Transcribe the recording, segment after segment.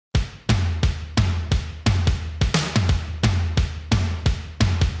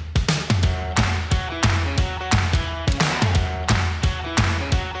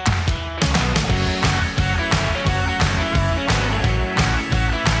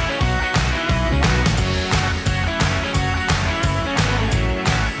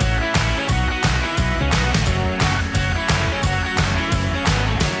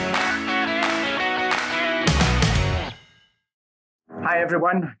Hi,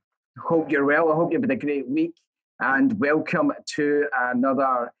 everyone. Hope you're well. I hope you've had a great week. And welcome to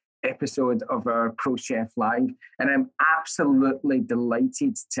another episode of our Pro Chef Live. And I'm absolutely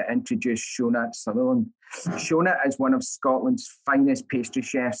delighted to introduce Shona Sutherland. Shona is one of Scotland's finest pastry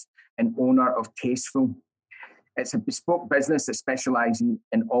chefs and owner of Taystful. It's a bespoke business that specialises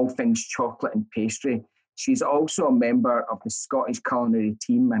in all things chocolate and pastry. She's also a member of the Scottish culinary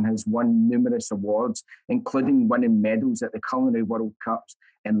team and has won numerous awards, including winning medals at the Culinary World Cups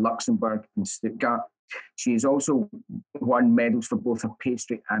in Luxembourg and Stuttgart. She's also won medals for both her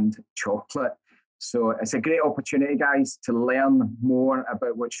pastry and chocolate. So it's a great opportunity, guys, to learn more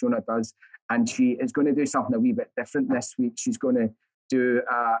about what Shona does. And she is going to do something a wee bit different this week. She's going to do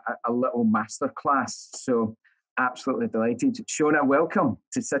a little masterclass. So absolutely delighted. Shona, welcome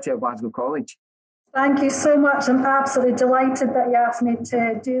to City of Glasgow College. Thank you so much. I'm absolutely delighted that you asked me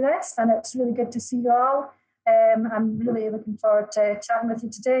to do this, and it's really good to see you all. I'm really looking forward to chatting with you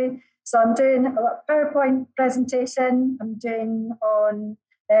today. So I'm doing a PowerPoint presentation. I'm doing on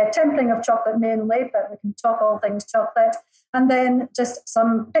tempering of chocolate mainly, but we can talk all things chocolate. And then just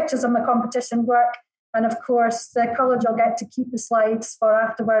some pictures of my competition work. And of course, the college will get to keep the slides for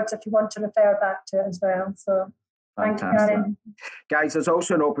afterwards if you want to refer back to it as well. So fantastic. Guys, there's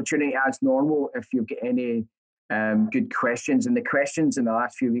also an opportunity as normal if you've got any good questions. And the questions in the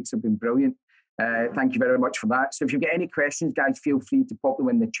last few weeks have been brilliant. Thank you very much for that. So if you've got any questions, guys, feel free to pop them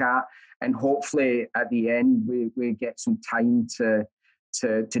in the chat. And hopefully at the end, we get some time to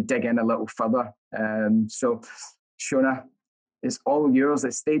dig in a little further. So Shona, it's all yours.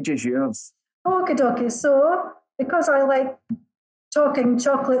 The stage is yours. Okie dokie. So because I like talking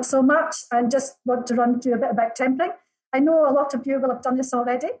chocolate so much, I just want to run through a bit about tempering. I know a lot of you will have done this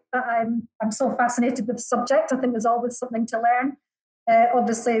already, but I'm so fascinated with the subject. I think there's always something to learn.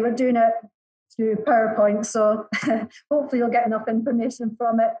 Obviously, we're doing it through PowerPoint, so hopefully you'll get enough information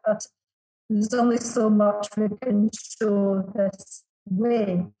from it, but there's only so much we can show this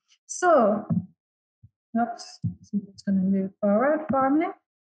way. So, oops, it's going to move forward for me.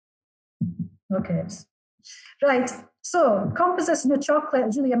 Okay. Right, so composition of chocolate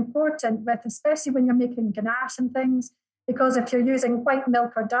is really important, especially when you're making ganache and things, because if you're using white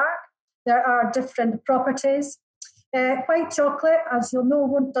milk or dark, there are different properties. White chocolate, as you'll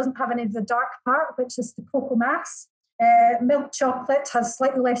know, doesn't have any of the dark part, which is the cocoa mass. Milk chocolate has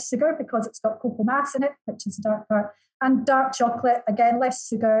slightly less sugar because it's got cocoa mass in it, which is the dark part. And dark chocolate, again, less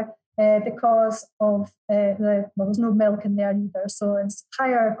sugar because of there's no milk in there either. So it's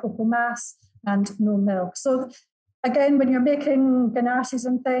higher cocoa mass and no milk. So again, when you're making ganaches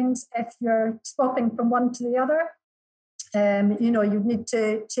and things, if you're swapping from one to the other, you need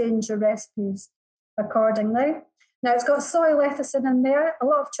to change your recipes accordingly. Now, it's got soy lecithin in there. A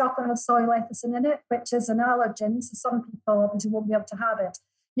lot of chocolate has soy lecithin in it, which is an allergen, so some people obviously won't be able to have it.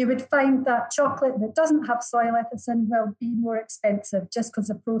 You would find that chocolate that doesn't have soy lecithin will be more expensive just because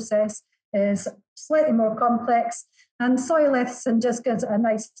the process is slightly more complex. And soy lecithin just gives a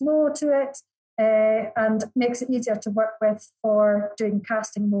nice flow to it and makes it easier to work with for doing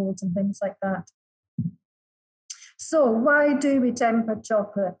casting molds and things like that. So why do we temper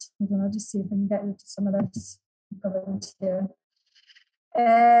chocolate? I'll just see if I can get into some of this. Here.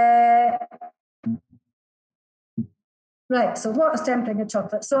 Right, so what is tempering a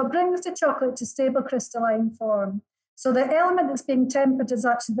chocolate? So it brings the chocolate to stable crystalline form. So the element that's being tempered is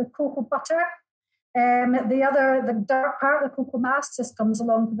actually the cocoa butter. The dark part, the cocoa mass, just comes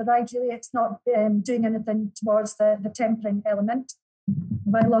along for the ride, really. It's not doing anything towards the tempering element.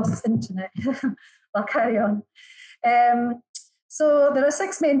 Have I lost internet? I'll carry on. So there are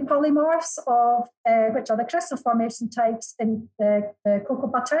 6 main polymorphs of which are the crystal formation types in the cocoa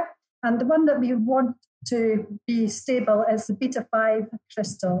butter. And the one that we want to be stable is the beta 5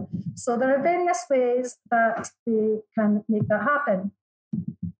 crystal. So there are various ways that we can make that happen.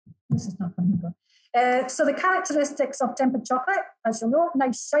 This is not going to go. So the characteristics of tempered chocolate, as you'll know,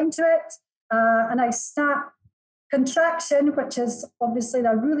 nice shine to it, a nice snap, contraction, which is obviously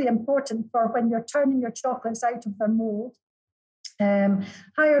they're really important for when you're turning your chocolates out of their mold.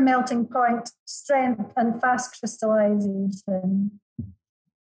 Higher melting point, strength, and fast crystallization.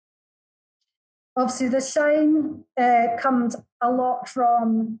 Obviously, the shine comes a lot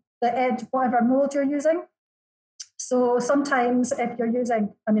from the edge, whatever mold you're using. So sometimes if you're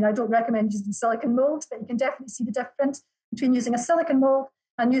using, I don't recommend using silicon molds, but you can definitely see the difference between using a silicon mold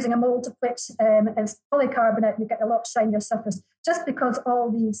and using a mold which is polycarbonate. You get a lot shinier surface just because all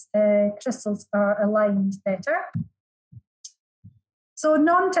these crystals are aligned better. So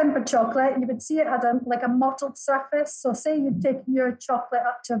non-tempered chocolate, you would see it had like a mottled surface. So say you take your chocolate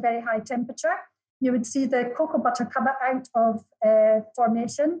up to a very high temperature you would see the cocoa butter come out of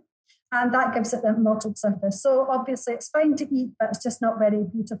formation, and that gives it the mottled surface. So obviously it's fine to eat, but it's just not very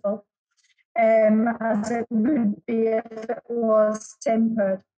beautiful, as it would be if it was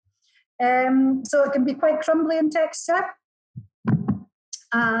tempered. So it can be quite crumbly in texture.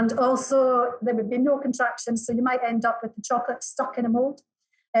 And also there would be no contractions, so you might end up with the chocolate stuck in a mold,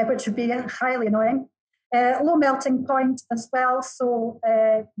 which would be highly annoying. Low melting point as well. So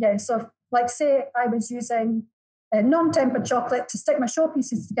so like say I was using non-tempered chocolate to stick my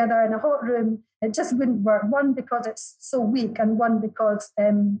showpieces together in a hot room, it just wouldn't work. One, because it's so weak, and one, because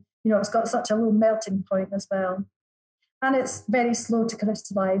it's got such a low melting point as well. And it's very slow to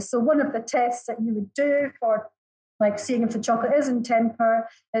crystallize. So one of the tests that you would do for like seeing if the chocolate is in temper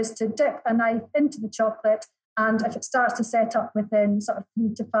is to dip a knife into the chocolate, and if it starts to set up within sort of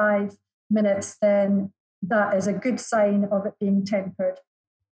 3 to 5 minutes, then that is a good sign of it being tempered.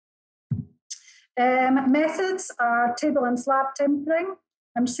 Methods are table and slab tempering.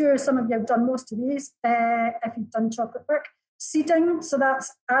 I'm sure some of you have done most of these if you've done chocolate work. Seeding, so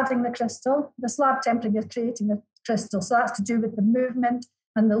that's adding the crystal. The slab tempering is creating the crystal, so that's to do with the movement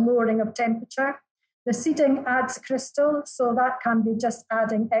and the lowering of temperature. The seeding adds crystal, so that can be just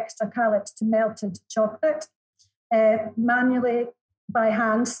adding extra carat to melted chocolate. Manually, by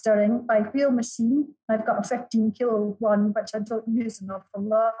hand stirring, by wheel machine. I've got a 15 kilo one, which I don't use an awful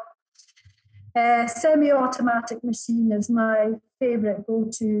lot. Semi-automatic machine is my favourite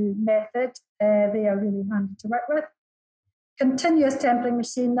go-to method. They are really handy to work with. Continuous tempering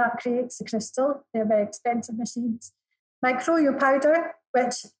machine, that creates the crystal. They're very expensive machines. Microyo powder,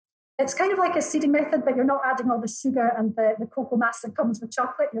 which it's kind of like a seeding method, but you're not adding all the sugar and the cocoa mass that comes with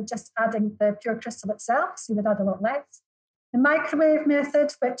chocolate. You're just adding the pure crystal itself, so you would add a lot less. The microwave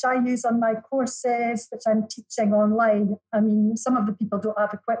method, which I use on my courses, which I'm teaching online. I mean, some of the people don't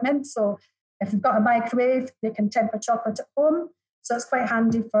have equipment, so if you've got a microwave, they can temper chocolate at home. So it's quite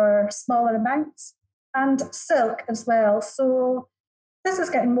handy for smaller amounts. And silk as well. So this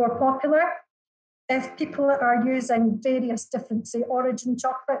is getting more popular. If people are using various different, say, origin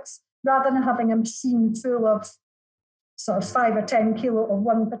chocolates, rather than having a machine full of sort of 5 or 10 kilo of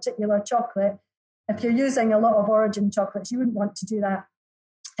one particular chocolate, if you're using a lot of origin chocolates, you wouldn't want to do that.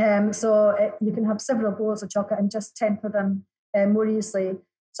 You can have several bowls of chocolate and just temper them more easily.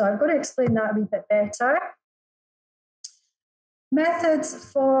 So I'm going to explain that a wee bit better.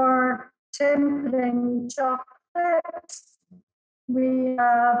 Methods for tempering chocolate. We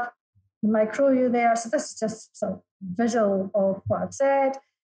have the microyo there. So this is just sort of visual of what I've said.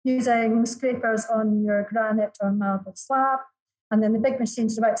 Using scrapers on your granite or marble slab. And then the big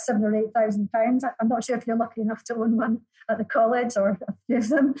machines are about £7,000 or £8,000. I'm not sure if you're lucky enough to own one at the college or a few of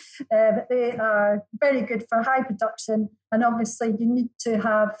them, but they are very good for high production. And obviously you need to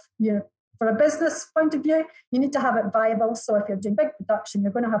have, for a business point of view, you need to have it viable. So if you're doing big production,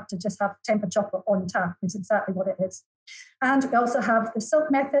 you're going to have to just have tempered chocolate on tap. It's exactly what it is. And we also have the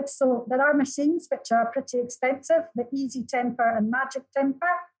silk method. So there are machines which are pretty expensive, the Easy Temper and Magic Temper.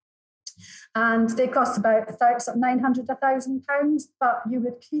 And they cost about £900, £1,000, but you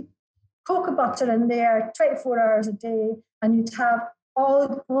would keep cocoa butter in there 24 hours a day, and you'd have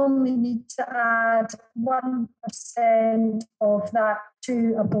only need to add 1% of that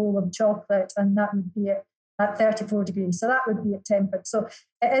to a bowl of chocolate, and that would be it at 34 degrees. So that would be it tempered. So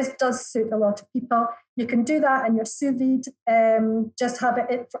it does suit a lot of people. You can do that in your sous vide. Just have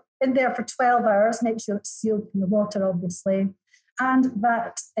it in there for 12 hours. Make sure it's sealed from the water, obviously. And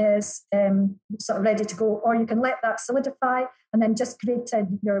that is sort of ready to go. Or you can let that solidify and then just grate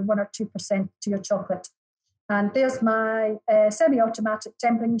in your 1 or 2% to your chocolate. And there's my semi-automatic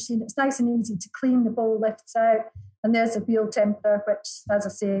tempering machine. It's nice and easy to clean. The bowl lifts out. And there's a wheel temper, which, as I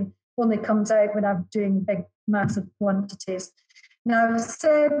say, only comes out when I'm doing big, massive quantities. Now, I've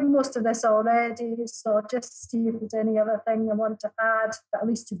said most of this already, so I'll just see if there's any other thing I want to add, but at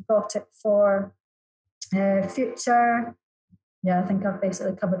least you've got it for future. Yeah, I think I've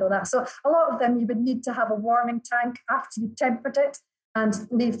basically covered all that. So a lot of them, you would need to have a warming tank after you've tempered it and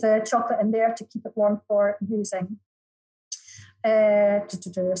leave the chocolate in there to keep it warm for using.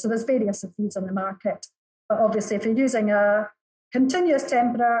 So there's various of these on the market. But obviously, if you're using a continuous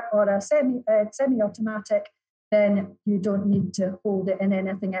temperer or a semi-automatic, then you don't need to hold it in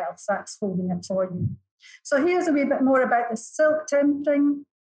anything else. That's holding it for you. So here's a wee bit more about the silk tempering,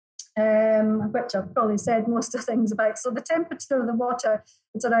 which I've probably said most of the things about. So the temperature of the water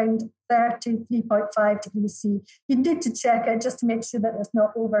is around 33.5 degrees C. You need to check it just to make sure that it's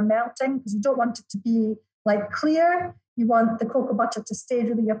not over melting, because you don't want it to be like clear. You want the cocoa butter to stay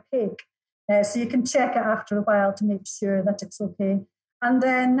really opaque. So you can check it after a while to make sure that it's okay. And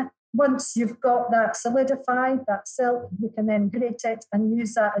then once you've got that solidified, that silk, you can then grate it and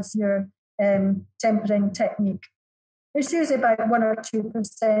use that as your tempering technique. It's usually about 1 or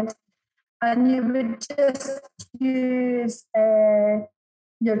 2%. And you would just use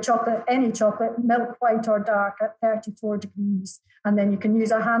your chocolate, any chocolate, milk, white or dark, at 34 degrees. And then you can use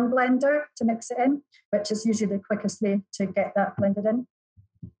a hand blender to mix it in, which is usually the quickest way to get that blended in.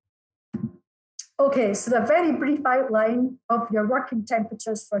 Okay, so the very brief outline of your working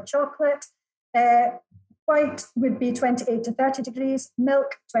temperatures for chocolate. White would be 28 to 30 degrees,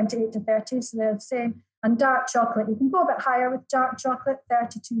 milk 28 to 30, so they're the same. And dark chocolate, you can go a bit higher with dark chocolate,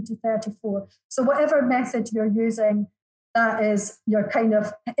 32 to 34. So whatever method you're using, that is your kind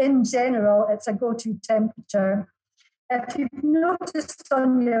of, in general, it's a go-to temperature. If you've noticed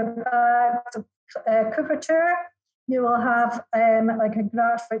on your couverture, you will have like a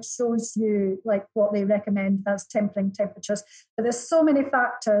graph which shows you like what they recommend as tempering temperatures. But there's so many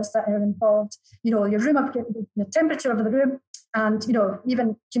factors that are involved. You know, your room, the temperature of the room, and you know,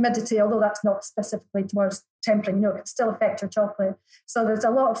 even humidity, although that's not specifically towards tempering, you know, it can still affect your chocolate. So there's a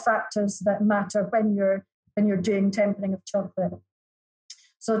lot of factors that matter when you're doing tempering of chocolate.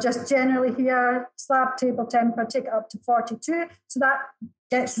 So just generally here, slab table temper, take it up to 42. So that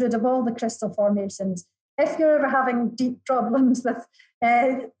gets rid of all the crystal formations. If you're ever having deep problems with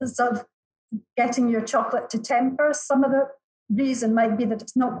sort of getting your chocolate to temper, some of the reason might be that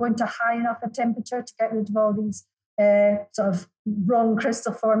it's not going to high enough a temperature to get rid of all these sort of wrong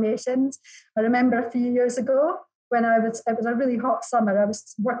crystal formations. I remember a few years ago when it was a really hot summer, I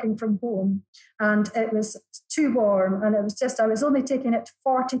was working from home and it was too warm, and I was only taking it to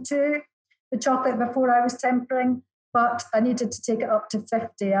 42, the chocolate, before I was tempering, but I needed to take it up to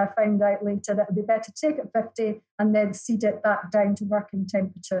 50. I found out later that it would be better to take it 50 and then seed it back down to working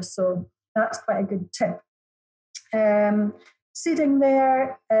temperature. So that's quite a good tip. Seeding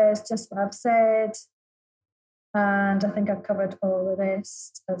there is just what I've said. And I think I've covered all the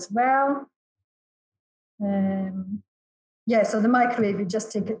rest as well. So the microwave, you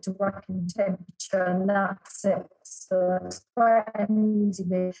just take it to working temperature and that's it. So it's quite an easy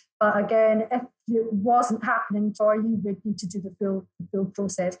way. But again, if it wasn't happening for you, you would need to do the full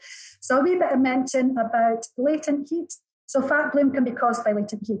process. So a wee bit of mention about latent heat. So fat bloom can be caused by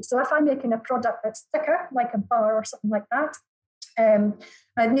latent heat. So if I'm making a product that's thicker, like a bar or something like that,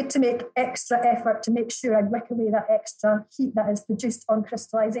 I need to make extra effort to make sure I wick away that extra heat that is produced on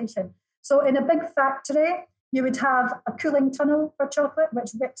crystallization. So in a big factory, you would have a cooling tunnel for chocolate,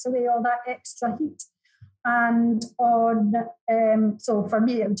 which wicks away all that extra heat. And so for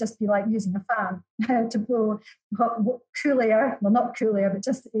me, it would just be like using a fan to blow cool air, well, not cool air, but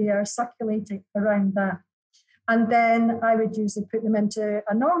just air circulating around that. And then I would usually put them into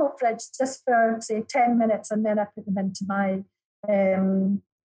a normal fridge just for, say, 10 minutes, and then I put them into my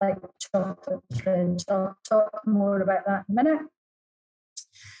like chocolate fridge. I'll talk more about that in a minute.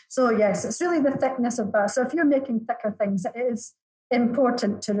 So yes, it's really the thickness of that. So if you're making thicker things, it is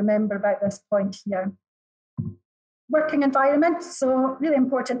important to remember about this point here. Working environment, so really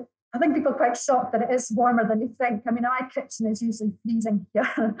important. I think people are quite shocked that it is warmer than you think. I mean, my kitchen is usually freezing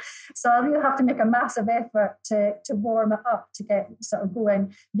here. So I really have to make a massive effort to warm it up to get sort of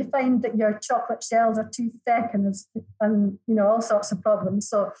going. You find that your chocolate shells are too thick and you know, all sorts of problems.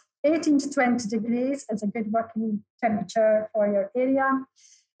 So 18 to 20 degrees is a good working temperature for your area.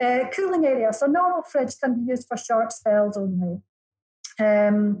 Cooling area. So normal fridge can be used for short spells only.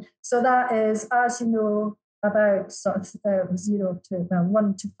 So that is, as you know, about sort of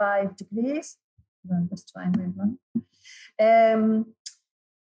 1 to 5 degrees. I'll just try and move on.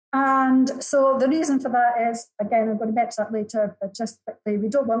 And so the reason for that is, again, I'm going to mention that later, but just quickly, we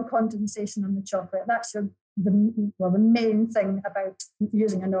don't want condensation on the chocolate. That's the main thing about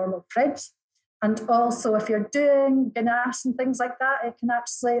using a normal fridge. And also, if you're doing ganache and things like that, it can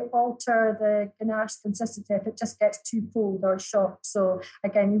actually alter the ganache consistency if it just gets too cold or shocked. So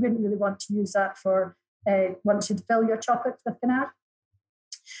again, you wouldn't really want to use that for once you'd fill your chocolates with ganache.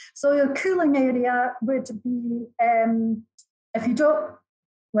 So your cooling area would be, if you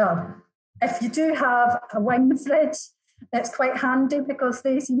do have a wine fridge, it's quite handy because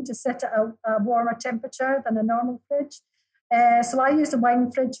they seem to sit at a warmer temperature than a normal fridge. So I used a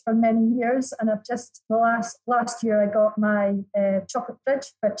wine fridge for many years, and I've just last year I got my chocolate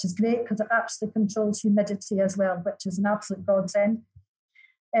fridge, which is great because it actually controls humidity as well, which is an absolute godsend.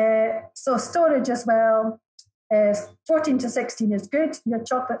 So storage as well, 14 to 16 is good. Your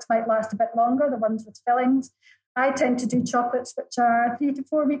chocolates might last a bit longer, the ones with fillings. I tend to do chocolates which are 3 to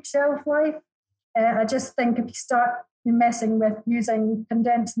 4 week shelf life. I just think if you start messing with using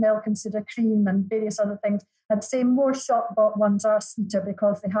condensed milk instead of cream and various other things, I'd say more shop-bought ones are sweeter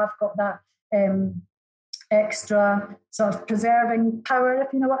because they have got that extra sort of preserving power,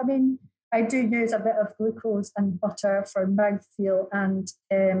 if you know what I mean. I do use a bit of glucose and butter for mouthfeel, and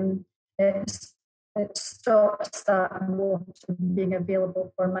it stops that water being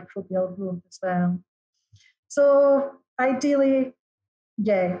available for microbial growth as well. So ideally,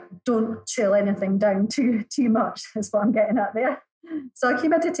 don't chill anything down too much is what I'm getting at there. So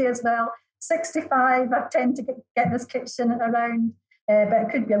humidity as well, 65. I tend to get this kitchen around, but it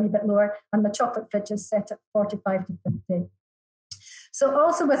could be a wee bit lower. And the chocolate fridge is set at 45 to 50. So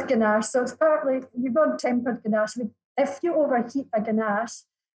also with ganache, so it's partly, we want tempered ganache. If you overheat a ganache,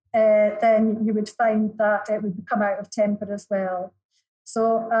 then you would find that it would come out of temper as well.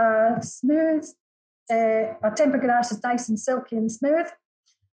 So a tempered ganache is nice and silky and smooth.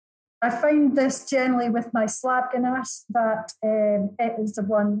 I find this generally with my slab ganache that it is the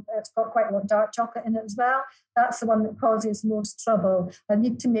one that's got quite a lot of dark chocolate in it as well. That's the one that causes most trouble. I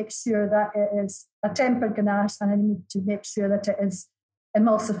need to make sure that it is a tempered ganache, and I need to make sure that it is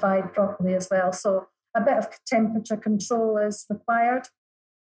emulsified properly as well. So a bit of temperature control is required.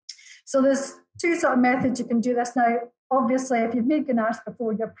 So there's two sort of methods you can do this now. Obviously, if you've made ganache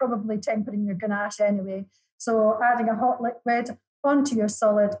before, you're probably tempering your ganache anyway. So adding a hot liquid onto your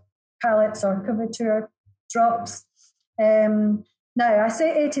solid pellets or couverture drops. Now, I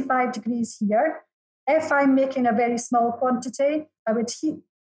say 85 degrees here. If I'm making a very small quantity, I would heat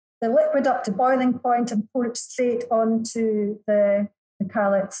the liquid up to boiling point and pour it straight onto the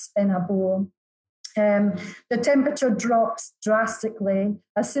pellets in a bowl. The temperature drops drastically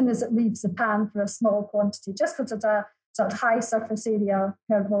as soon as it leaves the pan for a small quantity, just because it's a sort of high surface area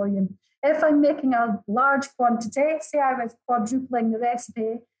per volume. If I'm making a large quantity, say I was quadrupling the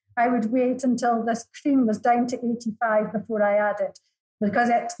recipe, I would wait until this cream was down to 85 before I add it, because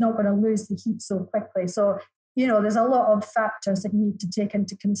it's not going to lose the heat so quickly. So, there's a lot of factors that you need to take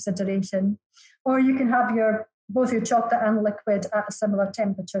into consideration. Or you can have both your chocolate and liquid at a similar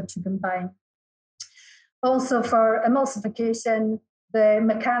temperature to combine. Also for emulsification, the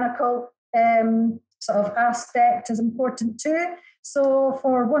mechanical sort of aspect is important too. So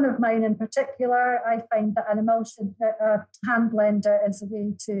for one of mine in particular, I find that an emulsion, a hand blender is a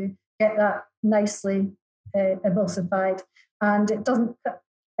way to get that nicely emulsified. And it doesn't,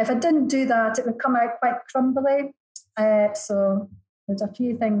 if I didn't do that, it would come out quite crumbly. So there's a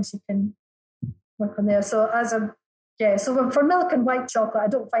few things you can work on there. So so for milk and white chocolate, I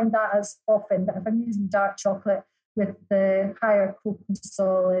don't find that as often, but if I'm using dark chocolate with the higher cocoa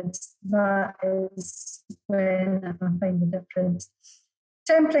solids, that is when I find the difference.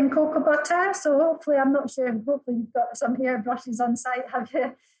 Tempering cocoa butter. So hopefully you've got some hairbrushes on site, have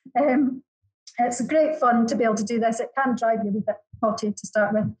you? It's great fun to be able to do this. It can drive you a wee bit potty to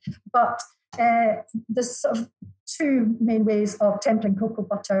start with, but there's sort of two main ways of tempering cocoa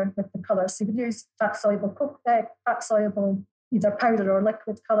butter with the colour. So you could use fat-soluble either powder or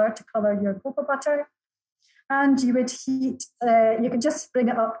liquid colour to colour your cocoa butter. And you would heat, you can just bring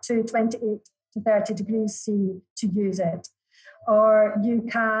it up to 28 to 30 degrees C to use it. Or you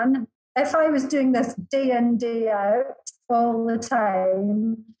can, if I was doing this day in, day out, all the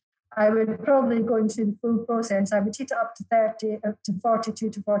time, I would probably go into the full process. I would heat it up to 30, up to 42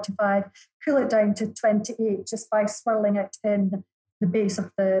 to 45, cool it down to 28 just by swirling it in the base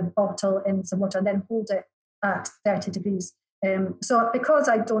of the bottle in some water, and then hold it at 30 degrees. So because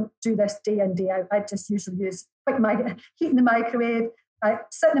I don't do this day in, day out, I just usually use heat in the microwave. I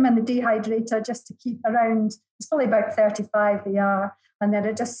set them in the dehydrator just to keep around, it's probably about 35 they are, and then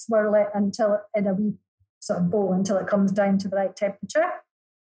I just swirl it until in a wee sort of bowl until it comes down to the right temperature.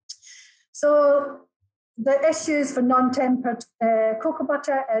 So the issues for non-tempered cocoa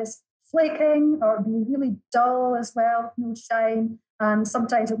butter is flaking, or be really dull as well, no shine, and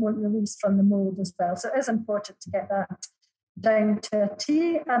sometimes it won't release from the mold as well. So it is important to get that down to a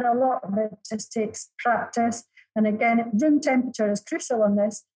T, and a lot of it just takes practice. And again, room temperature is crucial on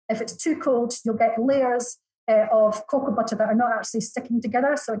this. If it's too cold, you'll get layers of cocoa butter that are not actually sticking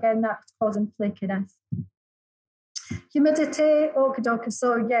together. So again, that's causing flakiness. Humidity,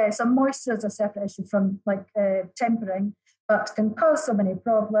 okie. So moisture is a separate issue from tempering, but can cause so many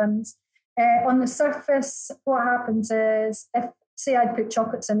problems. On the surface, what happens is, if say I'd put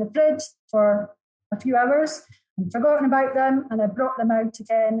chocolates in the fridge for a few hours and forgotten about them, and I brought them out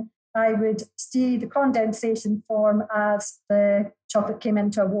again, I would see the condensation form as the chocolate came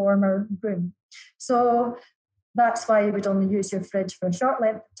into a warmer room. So that's why you would only use your fridge for a short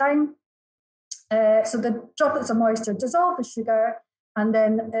length of time. So the droplets of moisture dissolve the sugar, and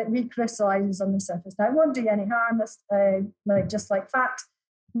then it recrystallizes on the surface. Now, it won't do you any harm, just like fat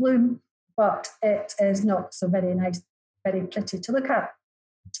bloom, but it is not so very nice, very pretty to look at.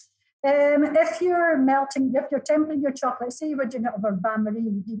 If you're tempering your chocolate, say you were doing it over bain-marie,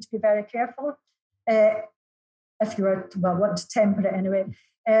 you need to be very careful. If you want to temper it anyway,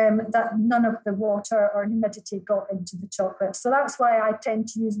 that none of the water or humidity got into the chocolate. So that's why I tend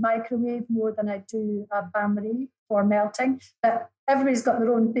to use microwave more than I do a bain-marie for melting. But everybody's got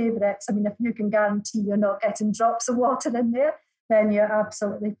their own favourites. I mean, if you can guarantee you're not getting drops of water in there, then you're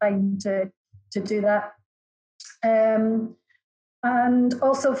absolutely fine to do that. And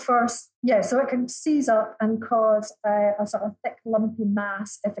also so it can seize up and cause a sort of thick, lumpy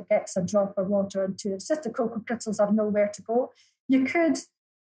mass if it gets a drop of water into it. It's just the cocoa crystals have nowhere to go.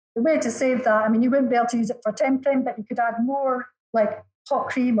 The way to save that, I mean, you wouldn't be able to use it for tempering, but you could add more like hot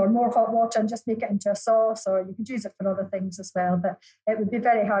cream or more hot water and just make it into a sauce, or you could use it for other things as well, but it would be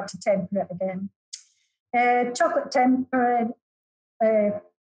very hard to temper it again. Chocolate tempering,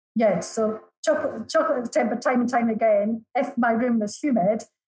 so chocolate is tempered time and time again. If my room was humid,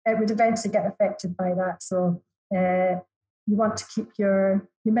 it would eventually get affected by that. So you want to keep your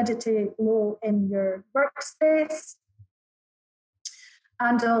humidity low in your workspace.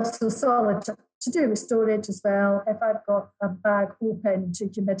 And also solid to do with storage as well. If I've got a bag open to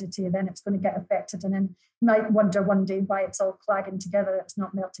humidity, then it's going to get affected. And then you might wonder one day why it's all clagging together. It's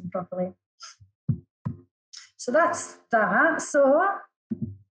not melting properly. So that's that. So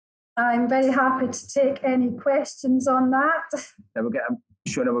I'm very happy to take any questions on that. Yeah,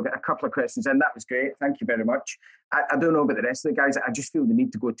 Shona, we'll get a couple of questions in. That was great. Thank you very much. I don't know about the rest of the guys. I just feel the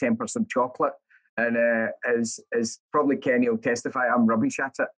need to go temper some chocolate. And as probably Kenny will testify, I'm rubbish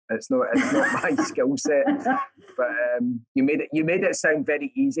at it. It's not my skill set. But you made it sound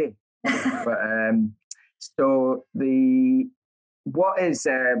very easy. But we'll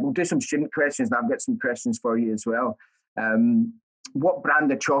do some student questions, and I've got some questions for you as well. What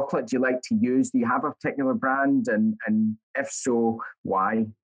brand of chocolate do you like to use? Do you have a particular brand? And if so, why?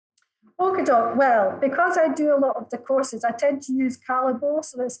 Okay, Doc. Well, because I do a lot of the courses, I tend to use Calabo,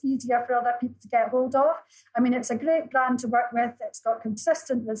 so it's easier for other people to get hold of. I mean, it's a great brand to work with. It's got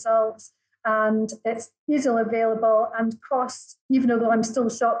consistent results and it's easily available, and costs, even though I'm still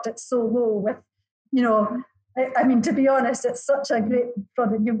shocked it's so low with, I mean, to be honest, it's such a great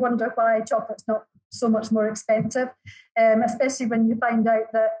product. You wonder why chocolate's not so much more expensive, especially when you find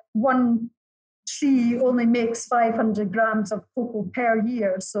out that one tree only makes 500 grams of cocoa per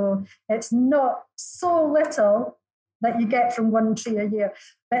year. So it's not so little that you get from one tree a year.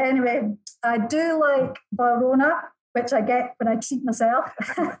 But anyway, I do like Valrhona, which I get when I treat myself.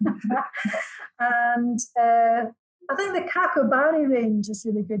 And I think the Cacao Barry range is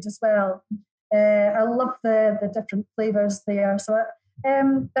really good as well. I love the different flavours there. So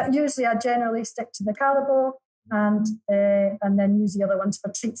but usually I generally stick to the Calabo and then use the other ones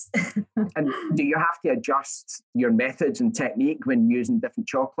for treats. And do you have to adjust your methods and technique when using different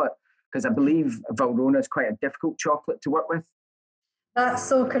chocolate? Because I believe Valrhona is quite a difficult chocolate to work with. That's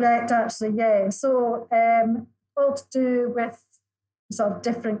so correct, actually, yeah. So all to do with sort of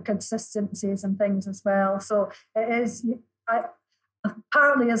different consistencies and things as well. So it is,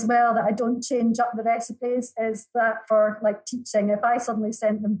 partly as well that I don't change up the recipes is that for like teaching, if I suddenly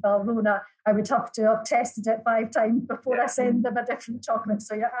sent them Valrhona, I would have to have tested it 5 times before I send them a different chocolate.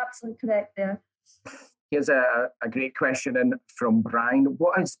 So you're absolutely correct there. Here's a great question in from Brian.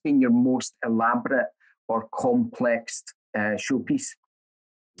 What has been your most elaborate or complex showpiece?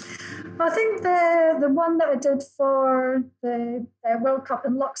 I think the one that I did for the World Cup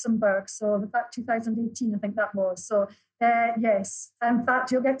in Luxembourg, so that 2018, I think that was. So yes, in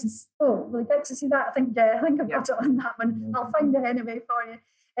fact, you'll get to see that. I think I've got it on that one. I'll find it anyway for you.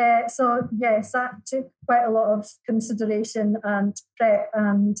 So yes, that took quite a lot of consideration and prep,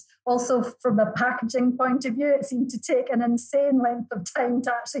 and also from a packaging point of view, it seemed to take an insane length of time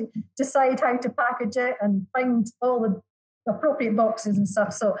to actually decide how to package it and find all the appropriate boxes and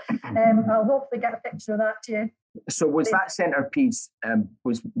stuff. So I'll hopefully get a picture of that to you. So was that centrepiece,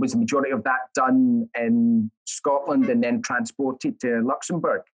 was the majority of that done in Scotland and then transported to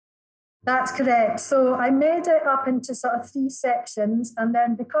Luxembourg? That's correct. So I made it up into sort of 3 sections, and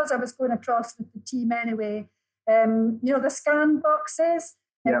then because I was going across with the team anyway, the scan boxes,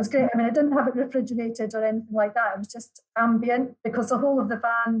 it was great. I mean, I didn't have it refrigerated or anything like that. It was just ambient because the whole of the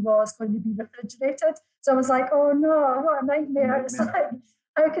van was going to be refrigerated. So I was like, oh no, what a nightmare. It's like,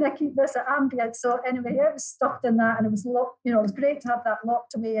 how can I keep this at ambient? So anyway, it was stuffed in that, and it was locked. It was great to have that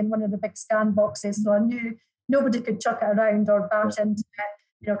locked away in one of the big scan boxes. So I knew nobody could chuck it around or bash into it,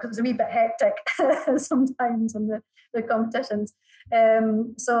 because it was a wee bit hectic sometimes in the competitions.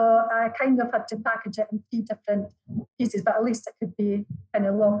 So I kind of had to package it in 3 different pieces, but at least it could be kind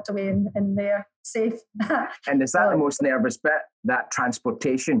of locked away in there, safe. And is that the most nervous bit, that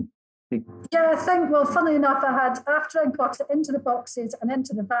transportation? Yeah, I think, well, funnily enough, after I got it into the boxes and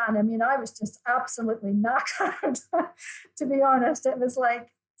into the van, I mean, I was just absolutely knackered, to be honest. It was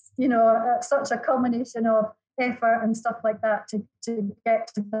like, such a culmination of effort and stuff like that to get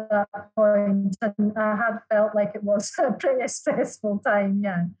to that point. And I had felt like it was a pretty stressful time,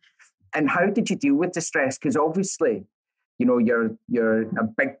 yeah. And how did you deal with the stress? Because obviously, you're a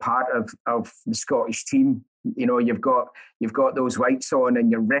big part of the Scottish team. You've got those whites on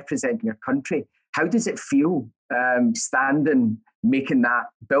and you're representing your country. How does it feel standing,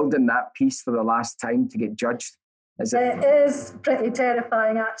 building that piece for the last time to get judged? It is pretty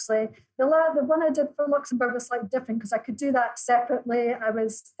terrifying, actually. The one I did for Luxembourg was slightly different because I could do that separately. I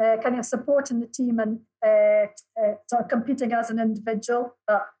was kind of supporting the team and sort of competing as an individual,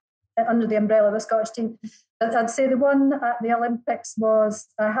 but under the umbrella of the Scottish team. But I'd say the one at the Olympics was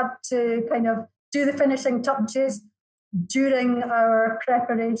I had to kind of do the finishing touches during our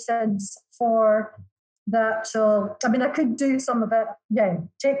preparations for the actual, I mean, I could do some of it,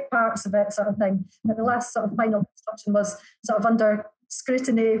 take parts of it sort of thing. But the last sort of final construction was sort of under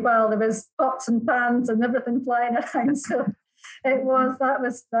scrutiny while there was pots and pans and everything flying around. So that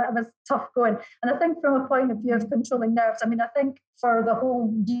was tough going. And I think from a point of view of controlling nerves, I mean, I think for the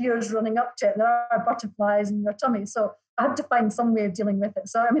whole years running up to it, there are butterflies in your tummy. So I had to find some way of dealing with it.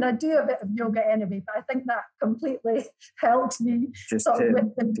 So, I mean, I do a bit of yoga anyway, but I think that completely helped me with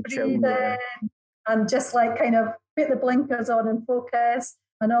the breathing and just like kind of put the blinkers on and focus,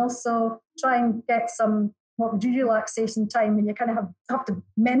 and also try and get some relaxation time, and you kind of have to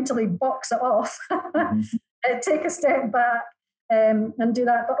mentally box it off, take a step back and do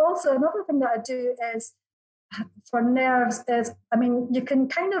that. But also another thing that I do is for nerves is, I mean, you can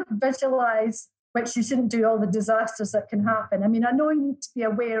kind of visualize, which you shouldn't do, all the disasters that can happen. I mean, I know you need to be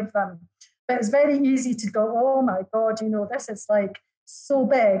aware of them, but it's very easy to go, oh my God, this is like so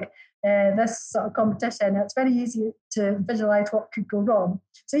big. This sort of competition, it's very easy to visualize what could go wrong.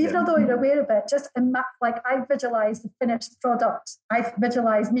 So even though you're aware of it, just like I visualize the finished product, I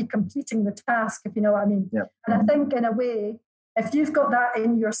visualize me completing the task, if you know what I mean. Yeah. And I think in a way, if you've got that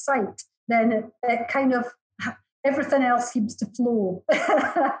in your sight, then it kind of, everything else seems to flow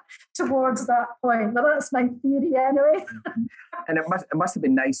towards that point. But that's my theory anyway. And it must have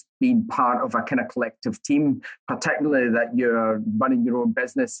been nice being part of a kind of collective team, particularly that you're running your own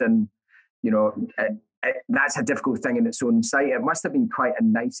business, and that's a difficult thing in its own site. It must have been quite a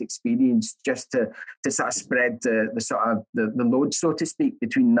nice experience just to sort of spread the load, so to speak,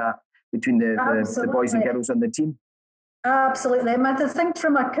 between the boys and girls on the team. Absolutely. I mean, I think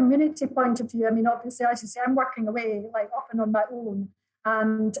from a community point of view, I mean, obviously, as you say, I'm working away, like often on my own.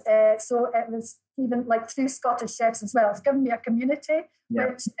 And so it was even like through Scottish chefs as well. It's given me a community,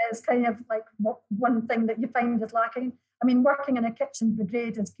 which is kind of like one thing that you find is lacking. I mean, working in a kitchen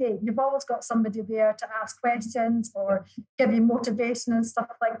brigade is great. You've always got somebody there to ask questions or give you motivation and stuff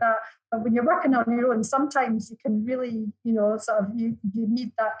like that. But when you're working on your own, sometimes you can really, you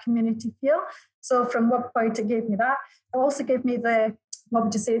need that community feel. So from one point, it gave me that. It also gave me the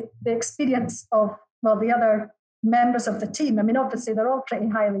experience of, the other members of the team. I mean, obviously, they're all pretty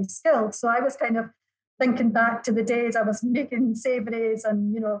highly skilled. So I was kind of thinking back to the days I was making savouries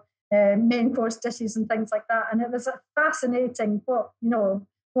and, main course dishes and things like that. And it was fascinating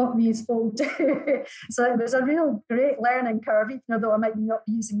what these folk do. So it was a real great learning curve, even though I might not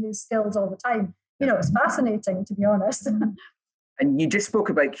be using these skills all the time. It's fascinating, to be honest. And you just spoke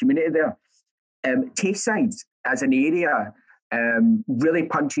about community there. Tayside as an area really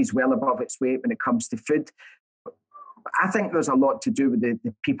punches well above its weight when it comes to food. I think there's a lot to do with the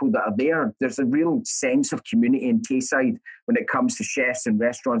people that are there. There's a real sense of community in Tayside when it comes to chefs and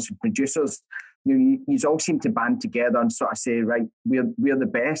restaurants and producers. You all seem to band together and sort of say, right, we're the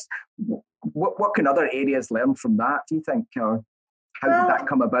best. What can other areas learn from that, do you think? Or how did that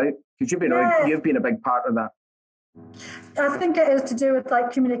come about? Because you've been a big part of that. I think it is to do with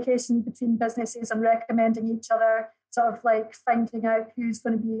like communication between businesses and recommending each other, sort of like finding out who's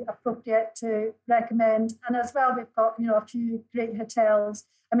going to be appropriate to recommend. And as well, we've got, a few great hotels.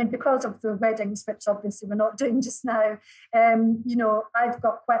 I mean, because of the weddings, which obviously we're not doing just now, I've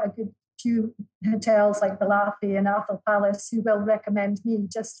got quite a good few hotels like Balafi and Athol Palace who will recommend me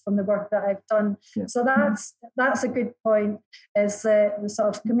just from the work that I've done. Yeah. So that's a good point, is the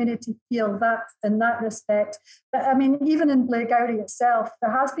sort of community feel that in that respect. But I mean, even in Blairgowrie itself,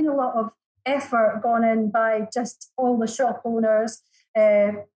 there has been a lot of effort gone in by just all the shop owners.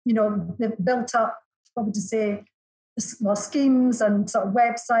 They've built up, schemes and sort of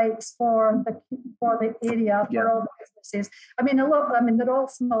websites for the area, for all the businesses. They're all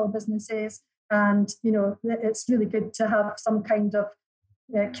small businesses, and it's really good to have some kind of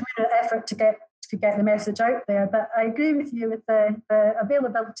community effort to get the message out there. But I agree with you with the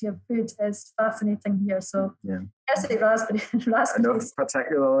availability of food is fascinating here. So especially raspberries. I know,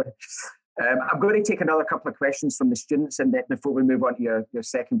 particularly. I'm going to take another couple of questions from the students and then before we move on to your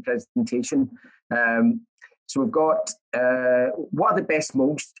second presentation. So we've got, what are the best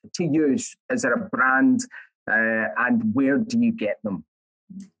molds to use? Is there a brand and where do you get them?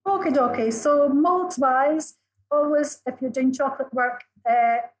 Okay. So molds-wise, always, if you're doing chocolate work,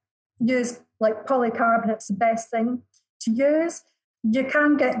 use like polycarbonate's the best thing to use. You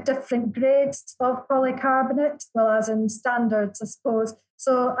can get different grades of polycarbonate, well, as in standards, I suppose.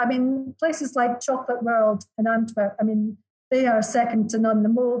 So, places like Chocolate World in Antwerp, they are second to none. The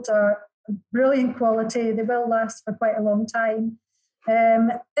molds are brilliant quality. They will last for quite a long time.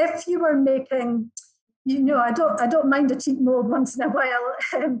 If you were making, I don't mind a cheap mold once in a while.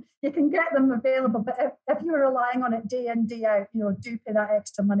 You can get them available, but if you're relying on it day in, day out, do pay that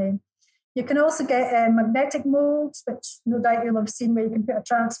extra money. You can also get magnetic molds, which no doubt you'll have seen, where you can put a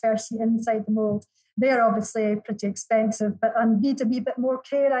transfer sheet inside the mold. They're obviously pretty expensive, and need a wee bit more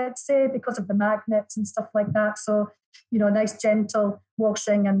care, I'd say, because of the magnets and stuff like that. So, nice gentle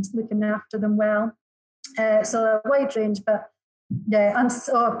washing and looking after them well. So a wide range, but yeah. And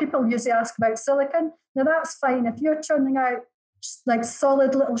so people usually ask about silicone. Now that's fine. If you're churning out like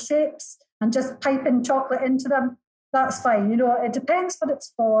solid little shapes and just piping chocolate into them, that's fine. It depends what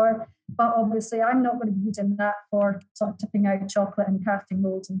it's for, but obviously I'm not going to be using that for sort of tipping out chocolate and casting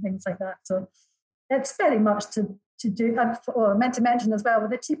molds and things like that. So it's very much to do. I meant to mention as well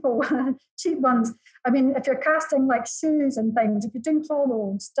with the cheap ones. If you're casting like shoes and things, if you're doing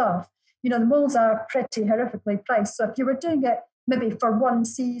hollow stuff, the molds are pretty horrifically priced. So if you were doing it maybe for one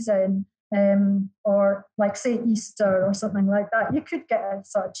season, or like say Easter or something like that, you could get a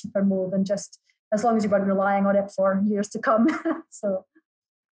sort of cheaper mold and just as long as you weren't relying on it for years to come. So.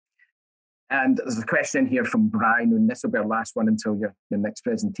 And there's a question here from Brian, and this will be our last one until your next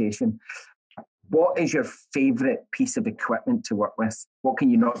presentation. What is your favourite piece of equipment to work with? What can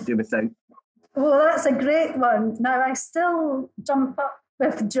you not do without? Oh, that's a great one. Now, I still jump up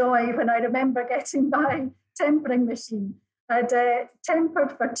with joy when I remember getting my tempering machine. I'd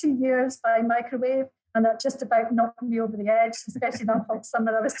tempered for 2 years by microwave, and that just about knocked me over the edge, especially that hot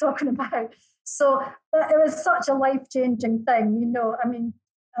summer I was talking about. So it was such a life-changing thing,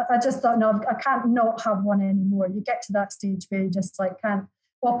 I just thought, no, I can't not have one anymore. You get to that stage where you just can't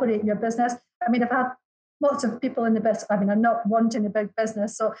operate your business. I've had lots of people in the business. I'm not wanting a big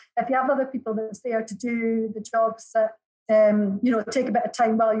business. So if you have other people that's there to do the jobs that, take a bit of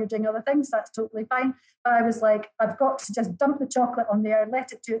time while you're doing other things, that's totally fine. But I was like, I've got to just dump the chocolate on there,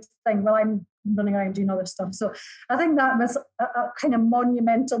 let it do its thing while I'm running around doing other stuff. So I think that was a kind of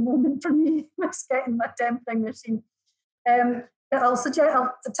monumental moment for me, was getting my tempering machine. I'll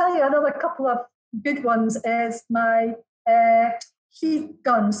tell you another couple of good ones is my heat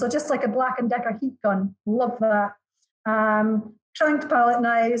gun. So just like a Black & Decker heat gun. Love that. Cranked palette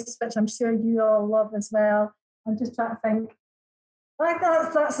knives, which I'm sure you all love as well. I'm just trying to think. Like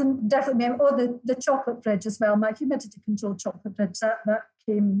that's definitely me. Oh, the chocolate fridge as well. My humidity controlled chocolate fridge, that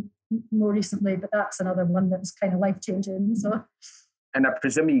came more recently, but that's another one that's kind of life-changing. So. And I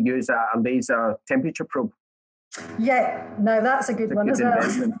presume you use a laser temperature probe. Yeah, no, that's a good one as well.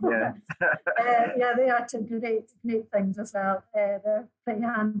 Yeah. Yeah, they are great things as well. They're pretty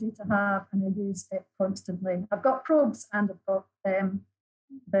handy to have, and I use it constantly. I've got probes and I've got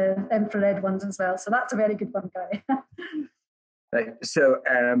the infrared ones as well. So that's a very good one, Guy. Right. So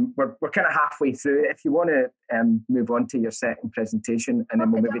we're kind of halfway through. If you want to move on to your second presentation, and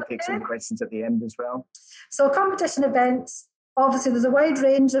then we'll maybe take some questions at the end as well. So competition events. Obviously, there's a wide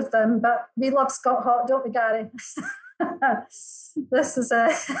range of them, but we love Scott Hot, don't we, Gary? This is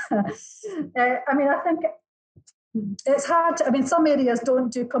I think it's hard some areas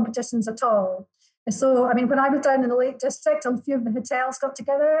don't do competitions at all. So, when I was down in the Lake District, a few of the hotels got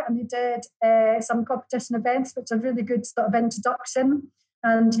together and they did some competition events, which are really good sort of introduction.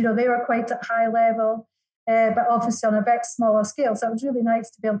 And, they were quite at high level. But obviously on a bit smaller scale. So it was really nice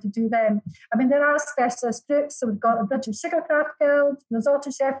to be able to do them. There are specialist groups. So we've got the British Sugar Craft Guild,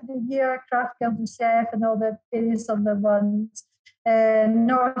 Risotto Chef of the Year, Craft Guild and Chef, and all the various other ones.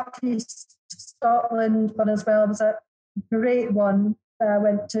 North East Scotland one as well was a great one. I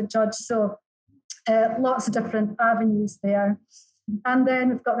went to judge. So lots of different avenues there. And then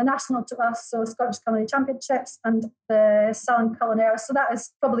we've got the national to us, so Scottish Culinary Championships and the Salon Culinaire. So that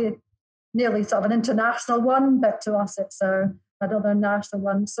is probably nearly sort of an international one, but to us it's another national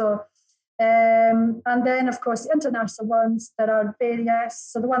one. So, and then of course the international ones, there are various.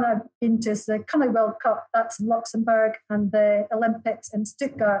 So the one I've been to is the Cunley World Cup, that's in Luxembourg, and the Olympics in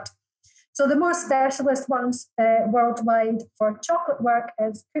Stuttgart. So the more specialist ones worldwide for chocolate work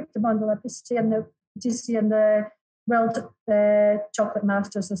is Coupe du Monde de la Pâtisserie and the World Chocolate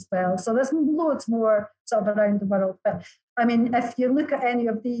Masters as well. So there's loads more sort of around the world. But I mean, if you look at any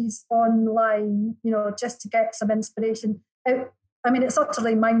of these online, just to get some inspiration, I mean, it's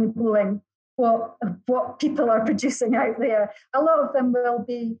utterly mind-blowing what people are producing out there. A lot of them will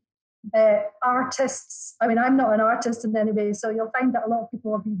be artists. I mean, I'm not an artist in any way, so you'll find that a lot of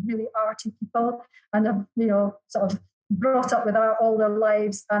people will be really arty people and have, sort of brought up with art all their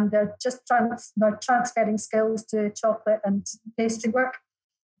lives, and they're just they're transferring skills to chocolate and pastry work,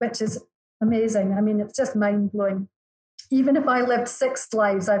 which is amazing. I mean, it's just mind-blowing. Even if I lived 6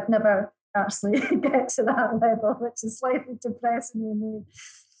 lives, I'd never actually get to that level, which is slightly depressing in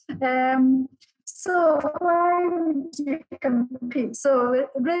me. So why would you compete? So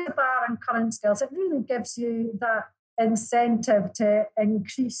raise the bar and current skills. It really gives you that incentive to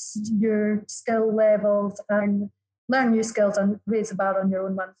increase your skill levels and learn new skills and raise the bar on your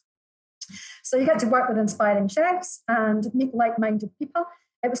own ones. So you get to work with inspiring chefs and meet like-minded people.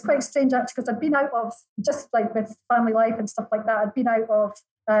 It was quite strange actually, because I'd been out of, just like with family life and stuff like that, I'd been out of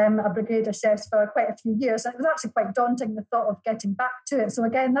a brigade of chefs for quite a few years. And it was actually quite daunting, the thought of getting back to it. So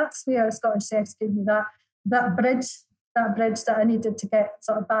again, that's where Scottish chefs gave me that bridge that I needed to get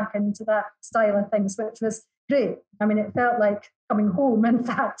sort of back into that style of things, which was great. I mean, it felt like coming home, in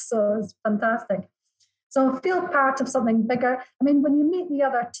fact, so it was fantastic. So feel part of something bigger. I mean, when you meet the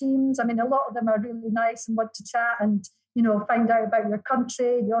other teams, I mean, a lot of them are really nice and want to chat and, find out about your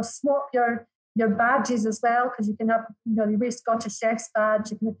country. You'll swap your badges as well, because you can have, the Way Scottish Chef's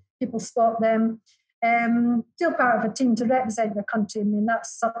badge. People swap them. Feel part of a team to represent your country. I mean,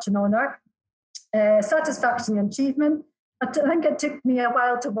 that's such an honour. Satisfaction and achievement. I think it took me a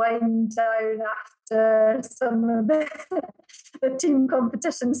while to wind down after some of the team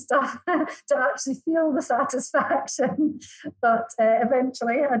competition stuff to actually feel the satisfaction. But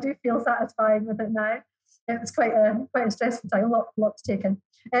eventually I do feel satisfied with it now. It was quite a stressful time, a lot to take in.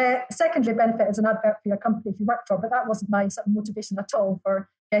 Secondary benefit is an advert for your company if you work for, but that wasn't my sort of motivation at all for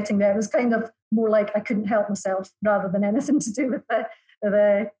getting there. It was kind of more like I couldn't help myself rather than anything to do with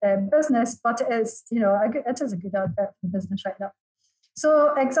the business, but it is a good advert for the business right now.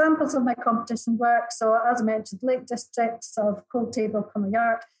 So examples of my competition work. So as I mentioned, Lake Districts of Cold Table, Cunley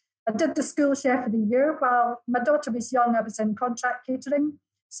Art. I did the school chef of the year. While my daughter was young, I was in contract catering.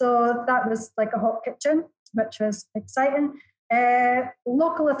 So that was like a hot kitchen, which was exciting.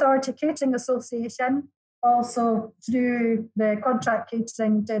 Local Authority Catering Association, also through the contract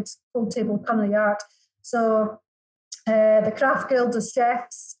catering, did Cold Table Cunley Art. So the Craft Guild of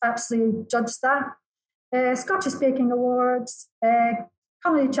Chefs actually judged that. Scottish Baking Awards,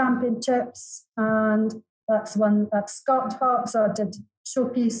 Cunley Championships, and that's one at Scott Hot. So I did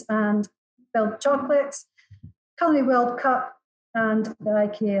showpiece and build chocolates. Cunley World Cup and the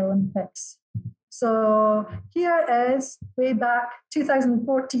IKA Olympics. So here is way back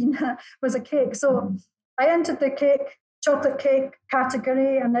 2014 was a cake. So I entered the chocolate cake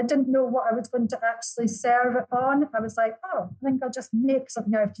category, and I didn't know what I was going to actually serve it on. I was like, I think I'll just make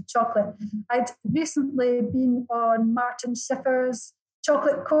something out of chocolate. I'd recently been on Martin Schiffer's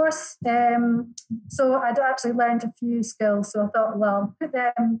chocolate course. So I'd actually learned a few skills. So I thought, well, put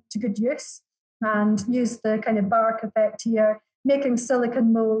them to good use and use the kind of bark effect here, making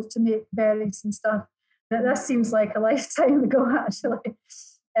silicone molds to make berries and stuff. This seems like a lifetime ago, actually.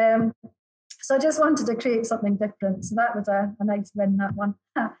 So I just wanted to create something different. So that was a nice win, that one.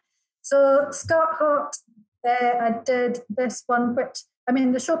 So Scott Hot, I did this one, which, I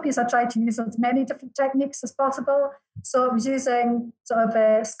mean, the showpiece I tried to use as many different techniques as possible. So I was using sort of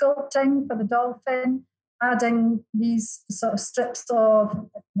sculpting for the dolphin, adding these sort of strips.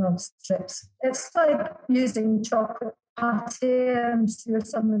 It's like using chocolate pate. I'm sure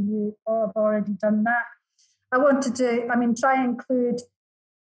some of you have already done that. I wanted to, try and include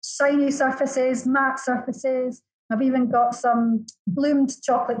shiny surfaces, matte surfaces. I've even got some bloomed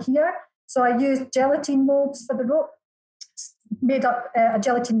chocolate here. So I used gelatin molds for the rope, made up a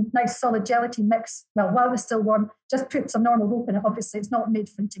nice solid gelatin mix. Well, while it was still warm, just put some normal rope in it. Obviously, it's not made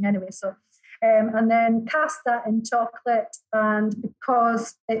for eating anyway. So, and then cast that in chocolate. And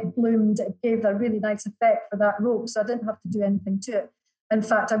because it bloomed, it gave a really nice effect for that rope. So I didn't have to do anything to it. In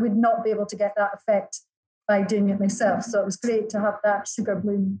fact, I would not be able to get that effect by doing it myself. So it was great to have that sugar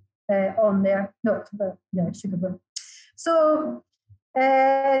bloom on there. Sugar bloom. So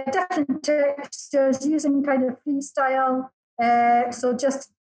Different textures, using kind of freestyle. So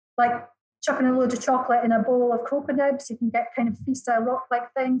just like chucking a load of chocolate in a bowl of cocoa nibs, you can get kind of freestyle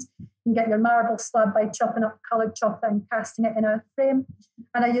rock-like things. You can get your marble slab by chopping up coloured chocolate and casting it in a frame.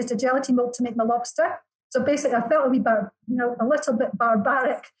 And I used a gelatin mold to make my lobster. So basically, I felt a little bit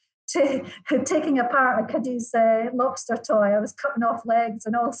barbaric to taking apart a kiddie's lobster toy. I was cutting off legs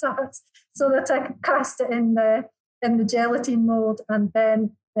and all sorts so that I could cast it in the gelatin mold and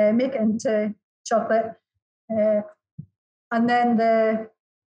then make it into chocolate. And then the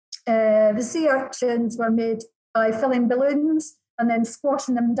sea urchins were made by filling balloons and then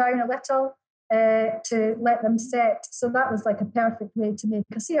squashing them down a little to let them set. So that was like a perfect way to make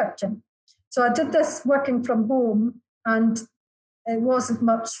a sea urchin. So I did this working from home, and it wasn't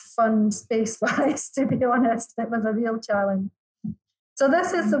much fun space-wise, to be honest. It was a real challenge. So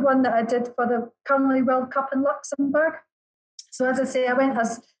this is the one that I did for the Culinary World Cup in Luxembourg. So as I say, I went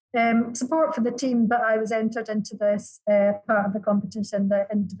as support for the team, but I was entered into this part of the competition, the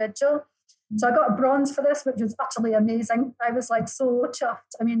individual. So I got a bronze for this, which was utterly amazing. I was like so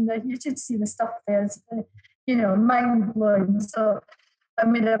chuffed. I mean, you should see the stuff there. It's, mind blowing. So, I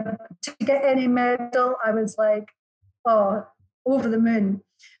mean, to get any medal, I was like, oh, over the moon.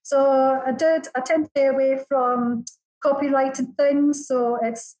 So I tend to stay away from copyrighted things. So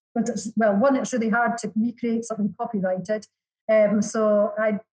it's really hard to recreate something copyrighted. So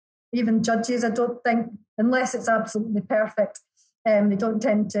even judges, I don't think, unless it's absolutely perfect, they don't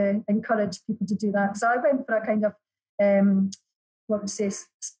tend to encourage people to do that. So I went for a kind of,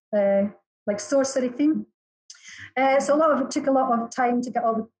 like sorcery theme. So it took a lot of time to get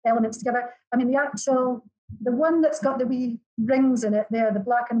all the elements together. I mean, the one that's got the wee rings in it there, the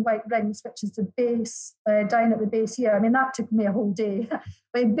black and white rings, which is the base, down at the base here. I mean, that took me a whole day. I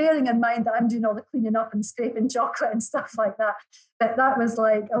mean, bearing in mind that I'm doing all the cleaning up and scraping chocolate and stuff like that, but that was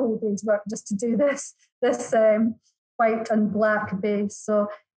like a whole day's work just to do this white and black base. So,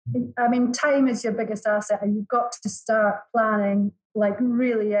 I mean, time is your biggest asset, and you've got to start planning like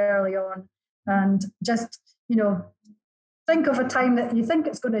really early on, and just, think of a time that you think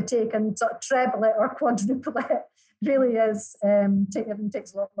it's going to take and sort of treble it or quadruple it. Really is, it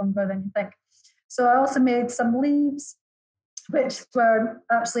takes a lot longer than you think. So I also made some leaves, which were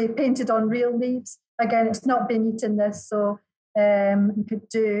actually painted on real leaves. Again, it's not been eaten this, so you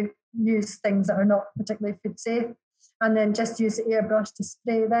could use things that are not particularly food safe, and then just use the airbrush to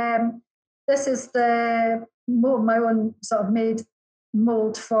spray them. This is my own sort of made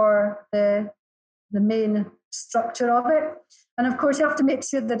mold for the main structure of it. And of course, you have to make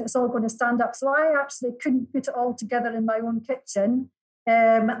sure that it's all going to stand up. So I actually couldn't put it all together in my own kitchen.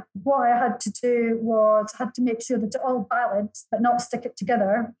 What I had to do was make sure that it all balanced, but not stick it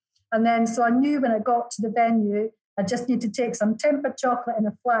together. And then, so I knew when I got to the venue, I just need to take some tempered chocolate in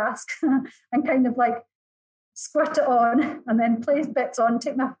a flask and kind of like squirt it on, and then place bits on,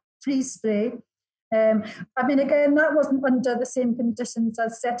 take my freeze spray. I mean, again, that wasn't under the same conditions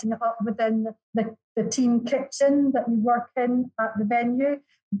as setting it up within the team kitchen that you work in at the venue,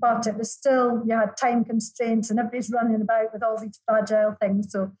 but it was still, you had time constraints and everybody's running about with all these fragile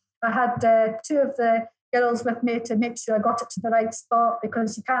things. So I had two of the girls with me to make sure I got it to the right spot,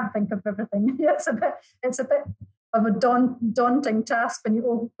 because you can't think of everything. It's a bit of a daunting task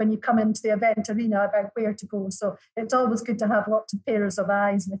when you come into the event arena about where to go. So it's always good to have lots of pairs of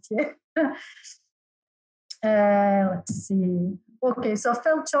eyes with you. Let's see. Okay, so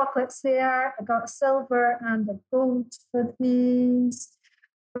filled chocolates there. I got a silver and a gold for these,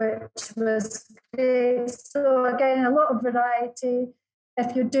 which was great. So again, a lot of variety.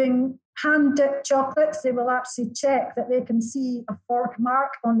 If you're doing hand-dipped chocolates, they will actually check that they can see a fork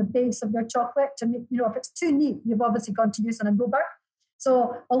mark on the base of your chocolate to make, if it's too neat, you've obviously gone to use an enrober.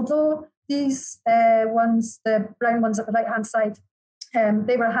 So although these ones, the brown ones at the right-hand side,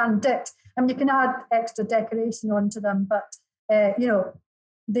 they were hand-dipped, I mean, you can add extra decoration onto them, but,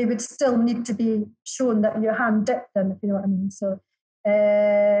 they would still need to be shown that you hand-dipped them, if you know what I mean. So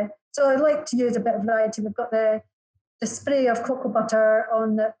I like to use a bit of variety. We've got the spray of cocoa butter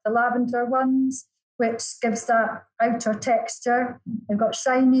on the lavender ones, which gives that outer texture. We've got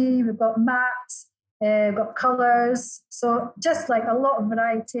shiny, we've got matte, we've got colours. So just like a lot of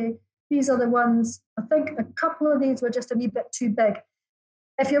variety. These are the ones, I think a couple of these were just a wee bit too big.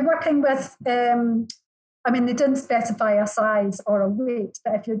 If you're working with, they didn't specify a size or a weight,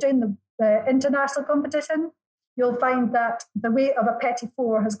 but if you're doing the international competition, you'll find that the weight of a petit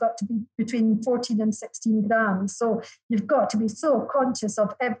four has got to be between 14 and 16 grams. So you've got to be so conscious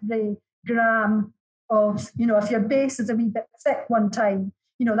of every gram of, if your base is a wee bit thick one time,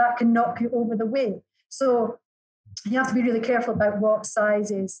 that can knock you over the weight. So you have to be really careful about what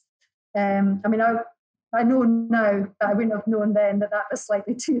sizes. I mean, I know now, but I wouldn't have known then that was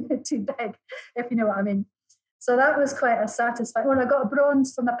slightly too big, if you know what I mean. So that was quite a satisfying. Oh, and I got a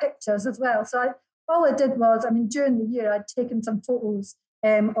bronze for my pictures as well. So all I did was, I mean, during the year, I'd taken some photos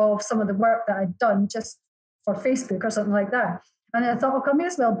of some of the work that I'd done just for Facebook or something like that. And I thought, I may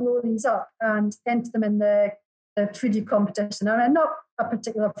as well blow these up and enter them in the 3D competition. And I'm not a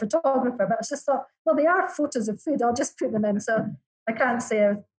particular photographer, but I just thought, well, they are photos of food. I'll just put them in. So I can't say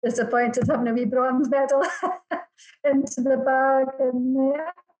I'm disappointed having a wee bronze medal into the bag. And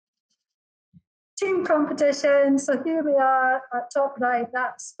team competition. So here we are at top right.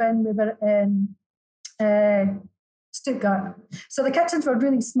 That's when we were in Stuttgart. So the kitchens were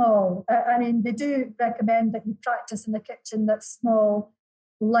really small. I mean, they do recommend that you practice in a kitchen that's small,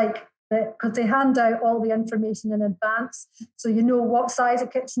 like because they hand out all the information in advance. So you know what size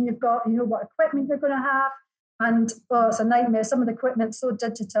of kitchen you've got, you know what equipment you're going to have. And it's a nightmare. Some of the equipment's so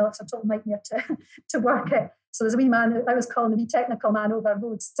digital, it's a total nightmare to work it. So there's a wee man, I was calling a wee technical man over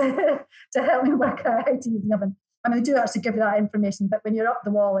loads to help me work out how to use the oven. I mean, they do actually give you that information, but when you're up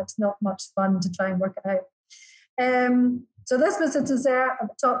the wall, it's not much fun to try and work it out. So this was a dessert at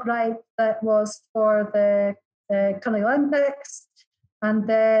the top right that was for the Culinary Olympics. And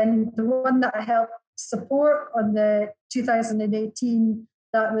then the one that I helped support on the 2018,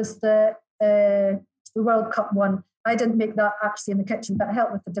 that was the World Cup one. I didn't make that actually in the kitchen, but I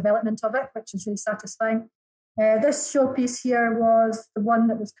helped with the development of it, which was really satisfying. This showpiece here was the one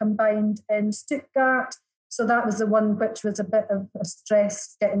that was combined in Stuttgart. So that was the one which was a bit of a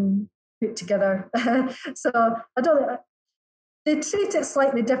stress getting put together. So I don't. They treat it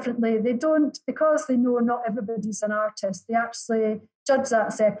slightly differently. They don't, because they know not everybody's an artist, they actually judge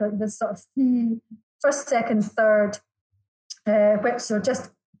that separately. There's sort of three, first, second, third, which are just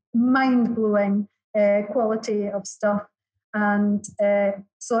mind-blowing quality of stuff. And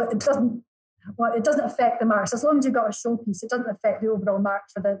so it doesn't affect the marks. As long as you've got a showpiece, it doesn't affect the overall mark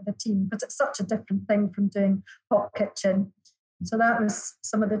for the team, because it's such a different thing from doing hot kitchen. So that was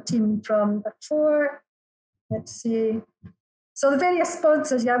some of the team from before. Let's see. So the various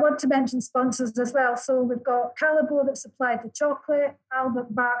sponsors, I want to mention sponsors as well. So we've got Calabo that supplied the chocolate,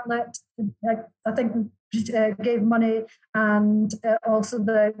 Albert Bartlett, I think gave money, and also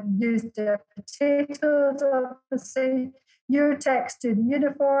used the potatoes, obviously. Eurotex do the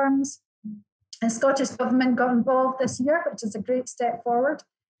uniforms. The Scottish Government got involved this year, which is a great step forward.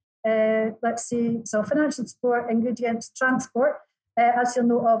 Let's see, so financial support, ingredients, transport. As you'll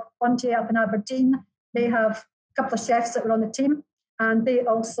know of, Pontier up in Aberdeen, they have a couple of chefs that were on the team, and they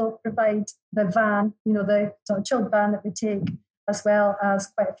also provide the van, the sort of chilled van that we take, as well as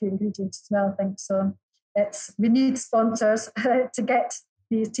quite a few ingredients as well, I think. So we need sponsors to get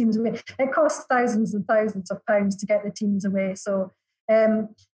these teams away. It costs thousands and thousands of pounds to get the teams away. So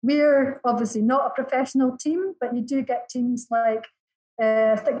we're obviously not a professional team, but you do get teams like,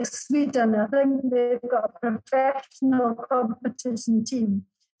 I think it's Sweden. I think they've got a professional competition team.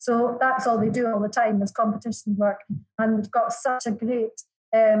 So that's all they do all the time is competition work. And they've got such a great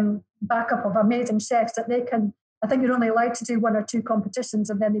backup of amazing chefs that they can, I think you're only allowed to do one or two competitions,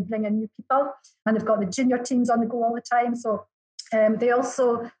 and then they bring in new people. And they've got the junior teams on the go all the time. So they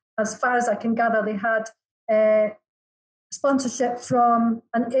also, as far as I can gather, they had sponsorship from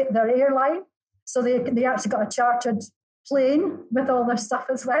their airline. So they actually got a chartered plane with all their stuff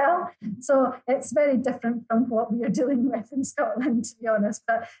as well. So it's very different from what we are dealing with in Scotland, to be honest.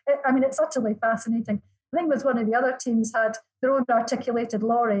 But it's utterly fascinating. I think it was one of the other teams had their own articulated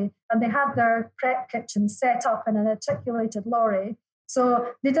lorry, and they had their prep kitchen set up in an articulated lorry.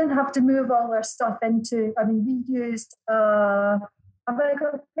 So they didn't have to move all their stuff into, we used, have I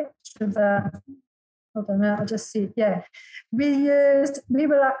got a picture of that? Hold on a minute, I'll just see. Yeah. We were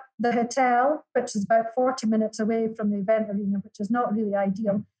at the hotel, which is about 40 minutes away from the event arena, which is not really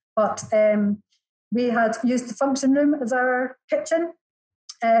ideal. But we had used the function room as our kitchen.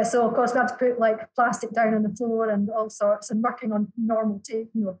 So, of course, we had to put plastic down on the floor and all sorts, and working on normal,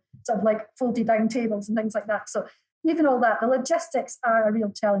 sort of like folded down tables and things like that. So even all that, the logistics are a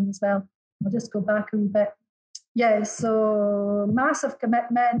real challenge as well. I'll just go back a wee bit. Yeah, so massive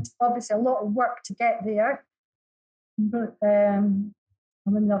commitment, obviously a lot of work to get there. But I'm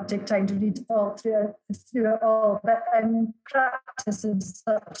going to not take time to read all through it all, but practice is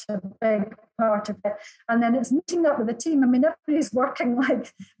such a big part of it. And then it's meeting up with the team. Everybody's working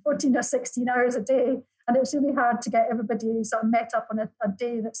 14 or 16 hours a day, and it's really hard to get everybody sort of met up on a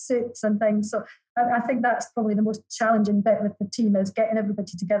day that suits and things. So I think that's probably the most challenging bit with the team, is getting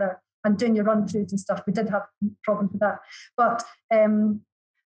everybody together and doing your run-throughs and stuff. We did have problems with that. But,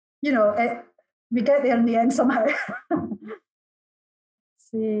 we get there in the end somehow.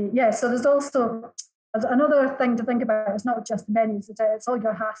 See, yeah, so there's also another thing to think about. It's not just the menus, it's all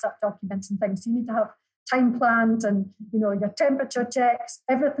your HACCP documents and things. So you need to have time plans and, you know, your temperature checks.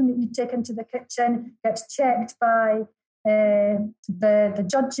 Everything that you take into the kitchen gets checked by the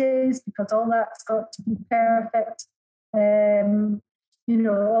judges, because all that's got to be perfect. You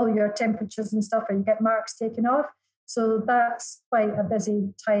know, all your temperatures and stuff, or you get marks taken off. So that's quite a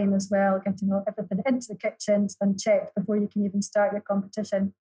busy time as well, getting everything into the kitchens and checked before you can even start your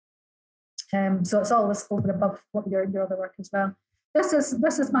competition. So it's always over above what your other work as well. This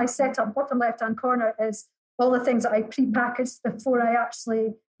is my setup. Bottom left-hand corner is all the things that I pre-packaged before I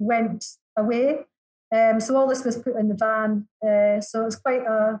actually went away. So all this was put in the van. So it's quite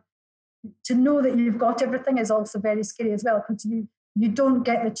to know that you've got everything is also very scary as well, because you don't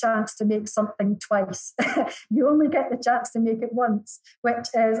get the chance to make something twice. You only get the chance to make it once, which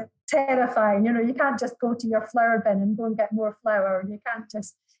is terrifying. You know, you can't just go to your flour bin and go and get more flour. You can't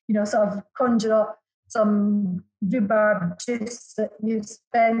just, you know, sort of conjure up some rhubarb juice that you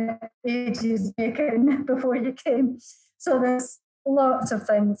spent ages making before you came. So there's lots of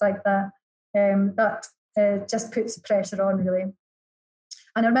things like that that just puts the pressure on, really.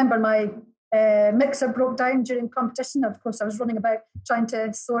 And I remember my mixer broke down during competition. Of course, I was running about trying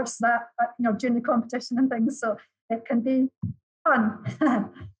to source that, you know, during the competition and things. So it can be fun.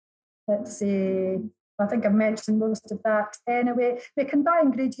 Let's see. I think I've mentioned most of that. Anyway, we can buy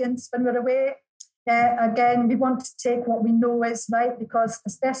ingredients when we're away. Again, we want to take what we know is right, because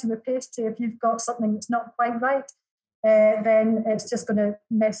especially with pastry, if you've got something that's not quite right, then it's just going to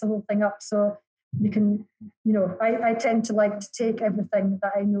mess the whole thing up. So you can, you know, I tend to like to take everything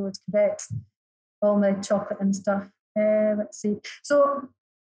that I know is correct, all my chocolate and stuff. Let's see. So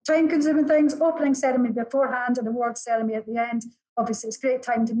time-consuming things, opening ceremony beforehand and award ceremony at the end. Obviously, it's a great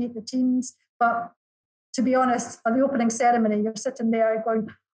time to meet the teams, but to be honest, at the opening ceremony, you're sitting there going,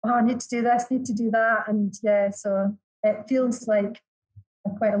 oh, I need to do this, need to do that. And yeah, so it feels like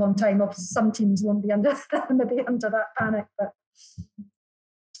quite a long time. Obviously, some teams won't be under maybe under that panic, but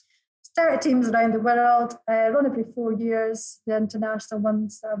 30 teams around the world, run every 4 years, the international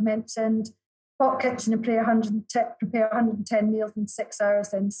ones that I've mentioned. Hot kitchen and prepare 110 meals in 6 hours,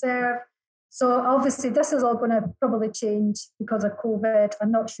 then serve. So obviously this is all going to probably change because of COVID.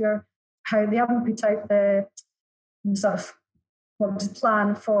 I'm not sure how they haven't put out the sort of what was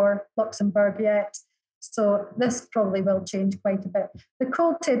planned for Luxembourg yet. So this probably will change quite a bit. The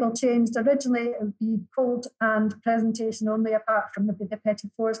cold table changed. Originally, it would be cold and presentation only, apart from maybe the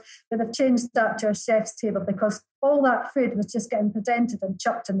petit fours, but they've changed that to a chef's table because all that food was just getting presented and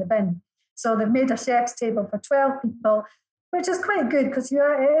chucked in the bin. So they've made a chef's table for 12 people, which is quite good because it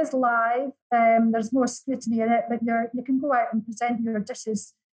is live. There's more scrutiny in it, but you can go out and present your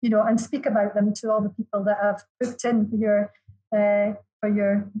dishes, you know, and speak about them to all the people that have booked in for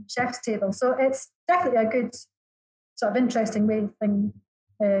your chef's table. So it's definitely a good sort of interesting way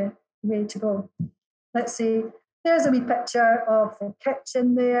to go. Let's see. There's a wee picture of the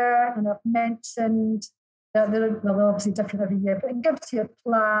kitchen there, and I've mentioned that they're obviously different every year, but it gives you a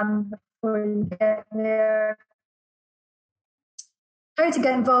plan before you get there. How to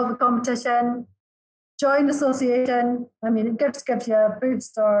get involved with competition, join association. I mean, it gives you a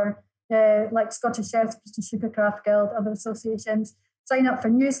boost, or like Scottish Chefs, British Sugar Craft Guild, other associations. Sign up for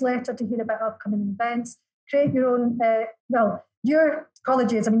newsletter to hear about upcoming events. Create your own, your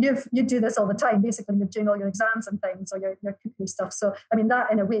colleges, I mean, you do this all the time. Basically, you're doing all your exams and things, or your cookery stuff. So, I mean,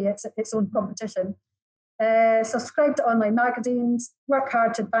 that in a way, it's its own competition. Subscribe to online magazines, work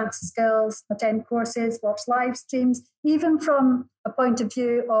hard to advance the skills, attend courses, watch live streams, even from a point of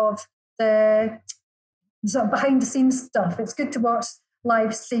view of the sort of behind the scenes stuff. It's good to watch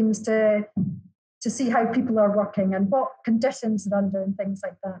live streams to see how people are working and what conditions they're under and things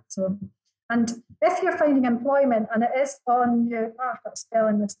like that. So, and if you're finding employment and it is on your, I've got a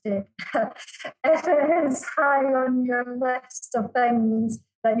spelling mistake, if it is high on your list of things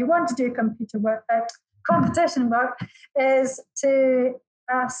that you want to do computer work, competition work, is to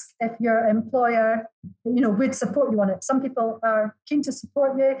ask if your employer, you know, would support you on it. Some people are keen to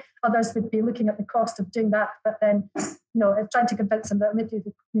support you, others would be looking at the cost of doing that, but then, you know, trying to convince them that may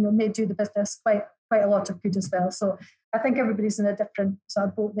do the business quite a lot of good as well. So I think everybody's in a different sort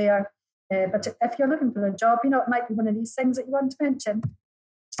of boat there. But if you're looking for a job, you know, it might be one of these things that you want to mention.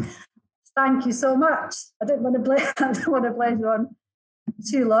 Thank you so much. I don't want to blame you on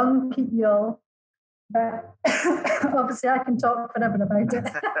too long, keep you all. Obviously, I can talk forever about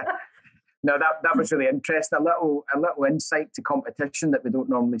it. No, that was really interesting. A little insight to competition that we don't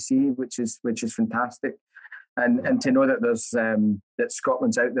normally see, which is fantastic, and to know that there's that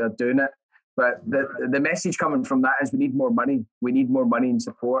Scotland's out there doing it. But the message coming from that is we need more money. We need more money and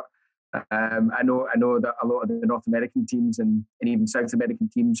support. I know that a lot of the North American teams and even South American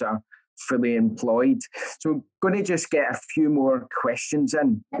teams are fully employed. So I'm going to just get a few more questions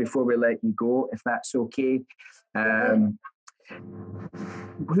in before we let you go, if that's okay. Who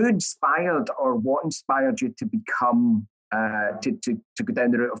inspired or what inspired you to become to go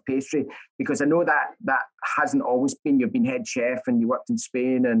down the route of pastry? Because I know that hasn't always been. You've been head chef and you worked in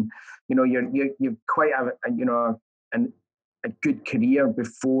Spain, and you've quite a good career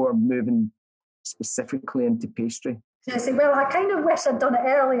before moving specifically into pastry. Yes, well, I kind of wish I'd done it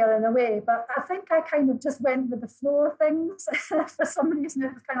earlier in a way, but I think I kind of just went with the flow of things. For some reason,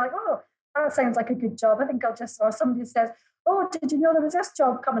 it was kind of like, oh, that sounds like a good job. I think I'll just, or somebody says, oh, did you know there was this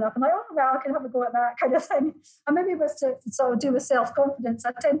job coming up? I'm like, oh, well, I can have a go at that kind of thing. And maybe it was to sort of do with self-confidence.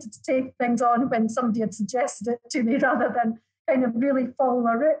 I tended to take things on when somebody had suggested it to me rather than kind of really follow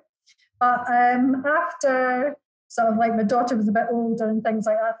a route. But after sort of like my daughter was a bit older and things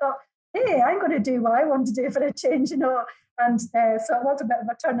like that, I thought, hey, I'm going to do what I want to do for a change, And so it was a bit of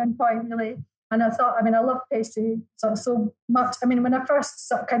a turning point, really. And I thought, I love pastry so much. When I first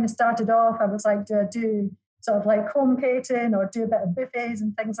sort of kind of started off, I was like, do I do sort of like home catering or do a bit of buffets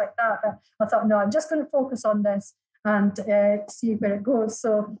and things like that? But I thought, no, I'm just going to focus on this and see where it goes.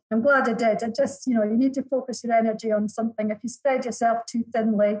 So I'm glad I did. It just, you need to focus your energy on something. If you spread yourself too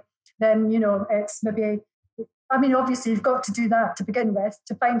thinly, then, it's maybe... obviously, you've got to do that to begin with,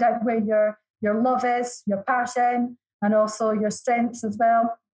 to find out where your love is, your passion, and also your strengths as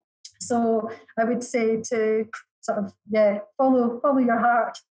well. So I would say to sort of, follow your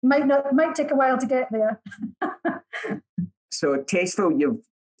heart. It might take a while to get there. So Taystful,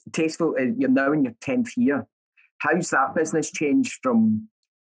 you're now in your 10th year. How's that business changed from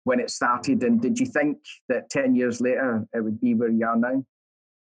when it started? And did you think that 10 years later it would be where you are now?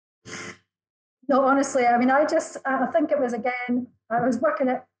 No, honestly, I think it was, again, I was working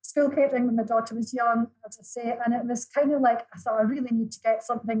at school catering when my daughter was young, as I say, and it was kind of like, I thought I really need to get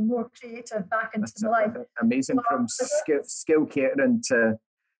something more creative back into my life. Amazing. From skill catering to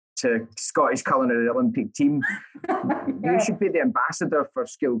Scottish Culinary Olympic team. You should be the ambassador for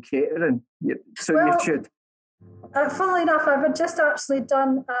skill catering. You should. Funnily enough, I've just actually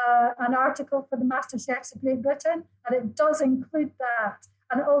done an article for the Master Chefs of Great Britain, and it does include that.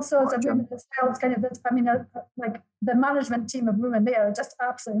 And also as a woman as well, it's kind of, like the management team of women there are just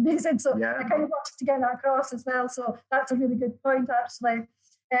absolutely amazing. So I kind of wanted to get that across as well. So that's a really good point, actually.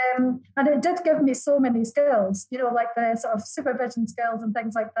 And it did give me so many skills, like the sort of supervision skills and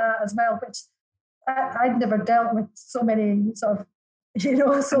things like that as well, which I'd never dealt with so many sort of,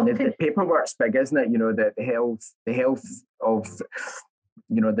 the paperwork's big, isn't it? The health of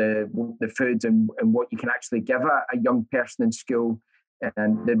the food and what you can actually give a young person in school.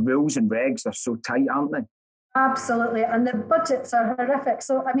 And the rules and regs are so tight, aren't they? Absolutely, and the budgets are horrific.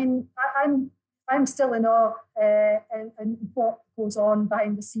 So, I'm still in awe in what goes on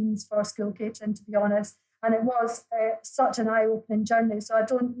behind the scenes for school catering, to be honest. And it was such an eye-opening journey. So it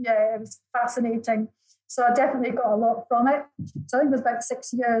was fascinating. So I definitely got a lot from it. So I think it was about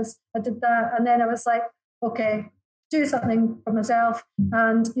 6 years I did that, and then I was like, okay, do something for myself.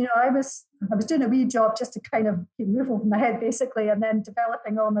 And, I was doing a wee job just to kind of keep a roof over my head, basically, and then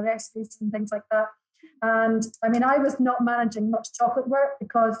developing all my recipes and things like that. And I was not managing much chocolate work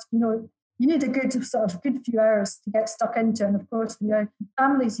because, you need a good few hours to get stuck into. And of course, when your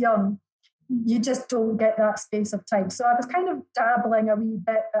family's young, you just don't get that space of time. So I was kind of dabbling a wee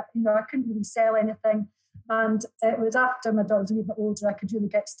bit, but, I couldn't really sell anything. And it was after my daughter was a wee bit older, I could really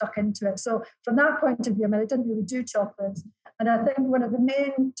get stuck into it. So from that point of view, I didn't really do chocolates. And I think one of the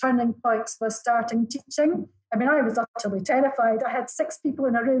main turning points was starting teaching. I was utterly terrified. I had 6 people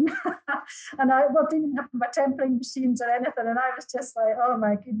in a room and I didn't have my tempering machines or anything. And I was just like, oh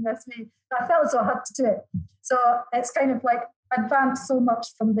my goodness me. I felt as though I had to do it. So it's kind of like advanced so much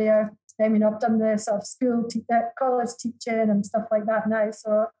from there. I've done the sort of college teaching and stuff like that now.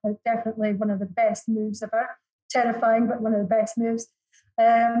 So it's definitely one of the best moves ever. Terrifying, but one of the best moves.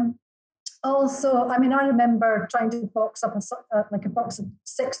 Also, I remember trying to box up a box of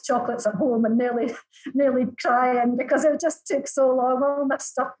 6 chocolates at home and nearly crying because it just took so long. All my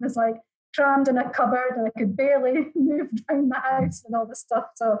stuff was like crammed in a cupboard and I could barely move around the house and all the stuff.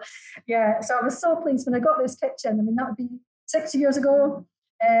 So so I was so pleased when I got this kitchen. That would be 6 years ago.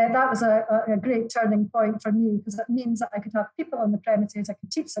 That was a great turning point for me because it means that I could have people on the premises, I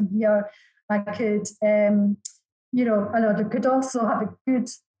could teach them here, I could, I could also have a good,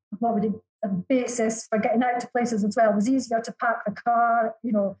 a basis for getting out to places as well. It was easier to park the car,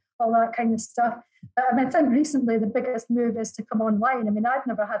 all that kind of stuff. I think recently the biggest move is to come online. I'd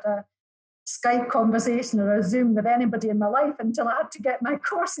never had a Skype conversation or a Zoom with anybody in my life until I had to get my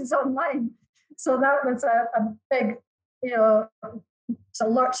courses online. So that was a big, it's a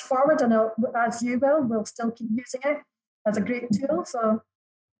lurch forward, and as you we'll still keep using it as a great tool. So,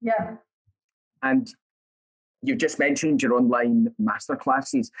 yeah. And you just mentioned your online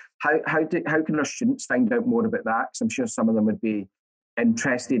masterclasses. How can our students find out more about that? Because I'm sure some of them would be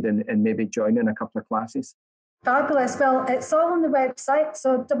interested in maybe joining a couple of classes. Fabulous. Well, it's all on the website,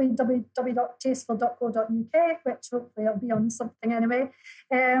 so www.taystful.co.uk, which hopefully it'll be on something anyway.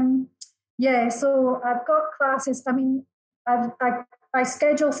 So I've got classes. I mean, I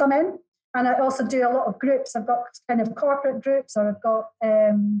schedule some in, and I also do a lot of groups. I've got kind of corporate groups, or I've got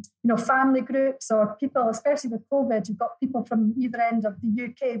family groups, or people, especially with COVID, you've got people from either end of the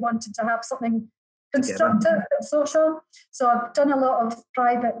UK wanting to have something constructive and social. So I've done a lot of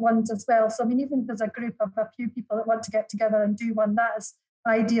private ones as well. So I mean, even if there's a group of a few people that want to get together and do one, that is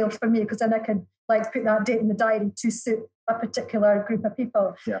ideal for me, because then I can put that date in the diary to suit a particular group of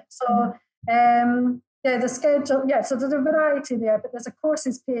people. Yeah. So the schedule, so there's a variety there, but there's a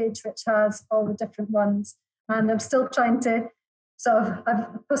courses page which has all the different ones. And I'm still trying to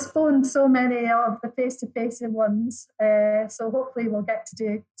I've postponed so many of the face-to-face ones. So hopefully we'll get to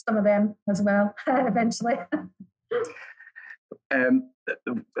do some of them as well eventually.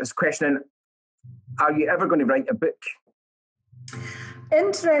 This question, are you ever going to write a book?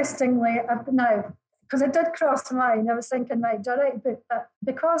 Interestingly, now, because it did cross my mind, I was thinking, right, do I write a book? But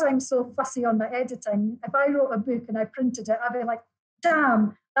because I'm so fussy on my editing, if I wrote a book and I printed it, I'd be like,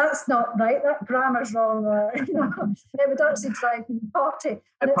 damn, that's not right, that grammar's wrong, or it would actually drive me potty.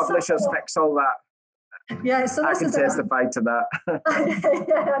 The publishers fix all that. Yeah, so I can testify to that.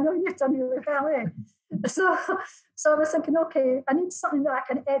 Yeah, I know you've done really well. So I was thinking, okay, I need something that I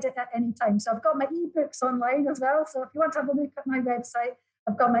can edit at any time. So I've got my ebooks online as well. So if you want to have a look at my website,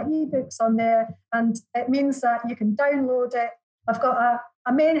 I've got my ebooks on there, and it means that you can download it. I've got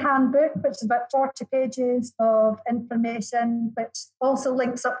a main handbook, which is about 40 pages of information, which also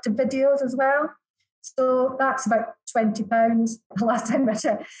links up to videos as well. So that's about £20 the last time I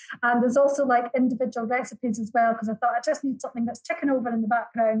checked. And there's also individual recipes as well, because I thought I just need something that's ticking over in the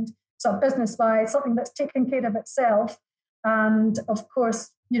background, so business-wise, something that's taking care of itself. And of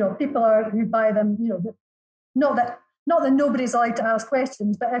course, people who buy them, not that nobody's allowed to ask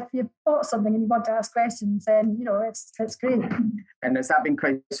questions, but if you've bought something and you want to ask questions, then it's great. And has that been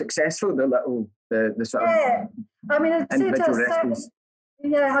quite successful? The sort of I mean, individual recipes.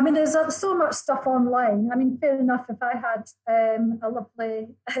 Yeah, I mean, there's so much stuff online. I mean, fair enough, if I had a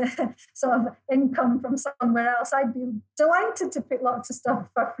lovely sort of income from somewhere else, I'd be delighted to put lots of stuff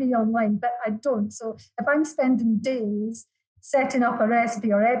for free online, but I don't. So if I'm spending days setting up a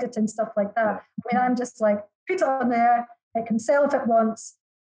recipe or editing stuff like that, I mean, I'm just put it on there, it can sell if it wants,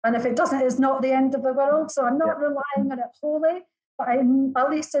 and if it doesn't, it's not the end of the world. So I'm not relying on it wholly, but at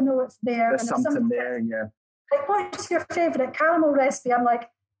least I know it's there. There's something there, yeah. What's your favourite caramel recipe? I'm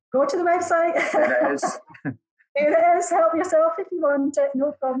go to the website. There it is. Here it is. Help yourself if you want it.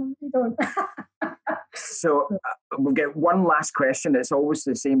 No problem if you don't. So we'll get one last question. It's always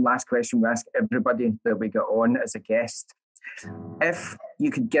the same last question we ask everybody that we get on as a guest. If you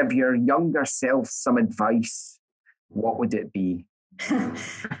could give your younger self some advice, what would it be?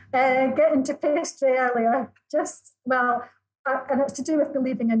 Get into pastry earlier. And it's to do with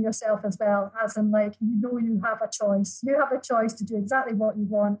believing in yourself as well, as in you have a choice. You have a choice to do exactly what you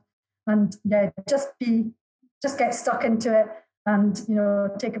want, and just get stuck into it and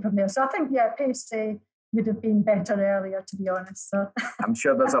take it from there. So I think pastry would have been better earlier, to be honest. So I'm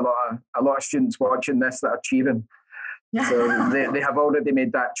sure there's a lot of students watching this that are cheering. So they have already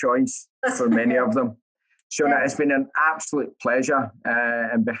made that choice for many of them. Shona, it's been an absolute pleasure.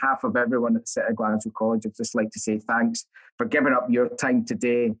 On behalf of everyone at the City of Glasgow College, I'd just like to say thanks for giving up your time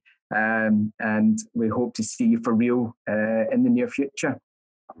today, and we hope to see you for real in the near future.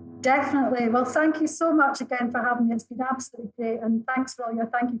 Definitely. Well, thank you so much again for having me. It's been absolutely great, and thanks for all your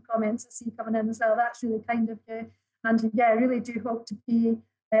thank you comments. I see you coming in as well. That's really kind of you. And I really do hope to be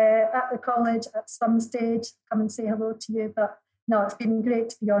at the college at some stage, come and say hello to you. But no, it's been great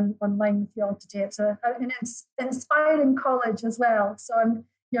to be online with you all today. It's an inspiring college as well. So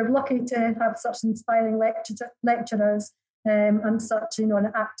you're lucky to have such inspiring lecturers and such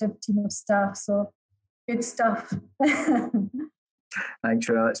an active team of staff. So good stuff. Thanks,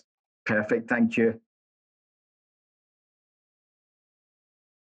 Shona. That's perfect. Thank you.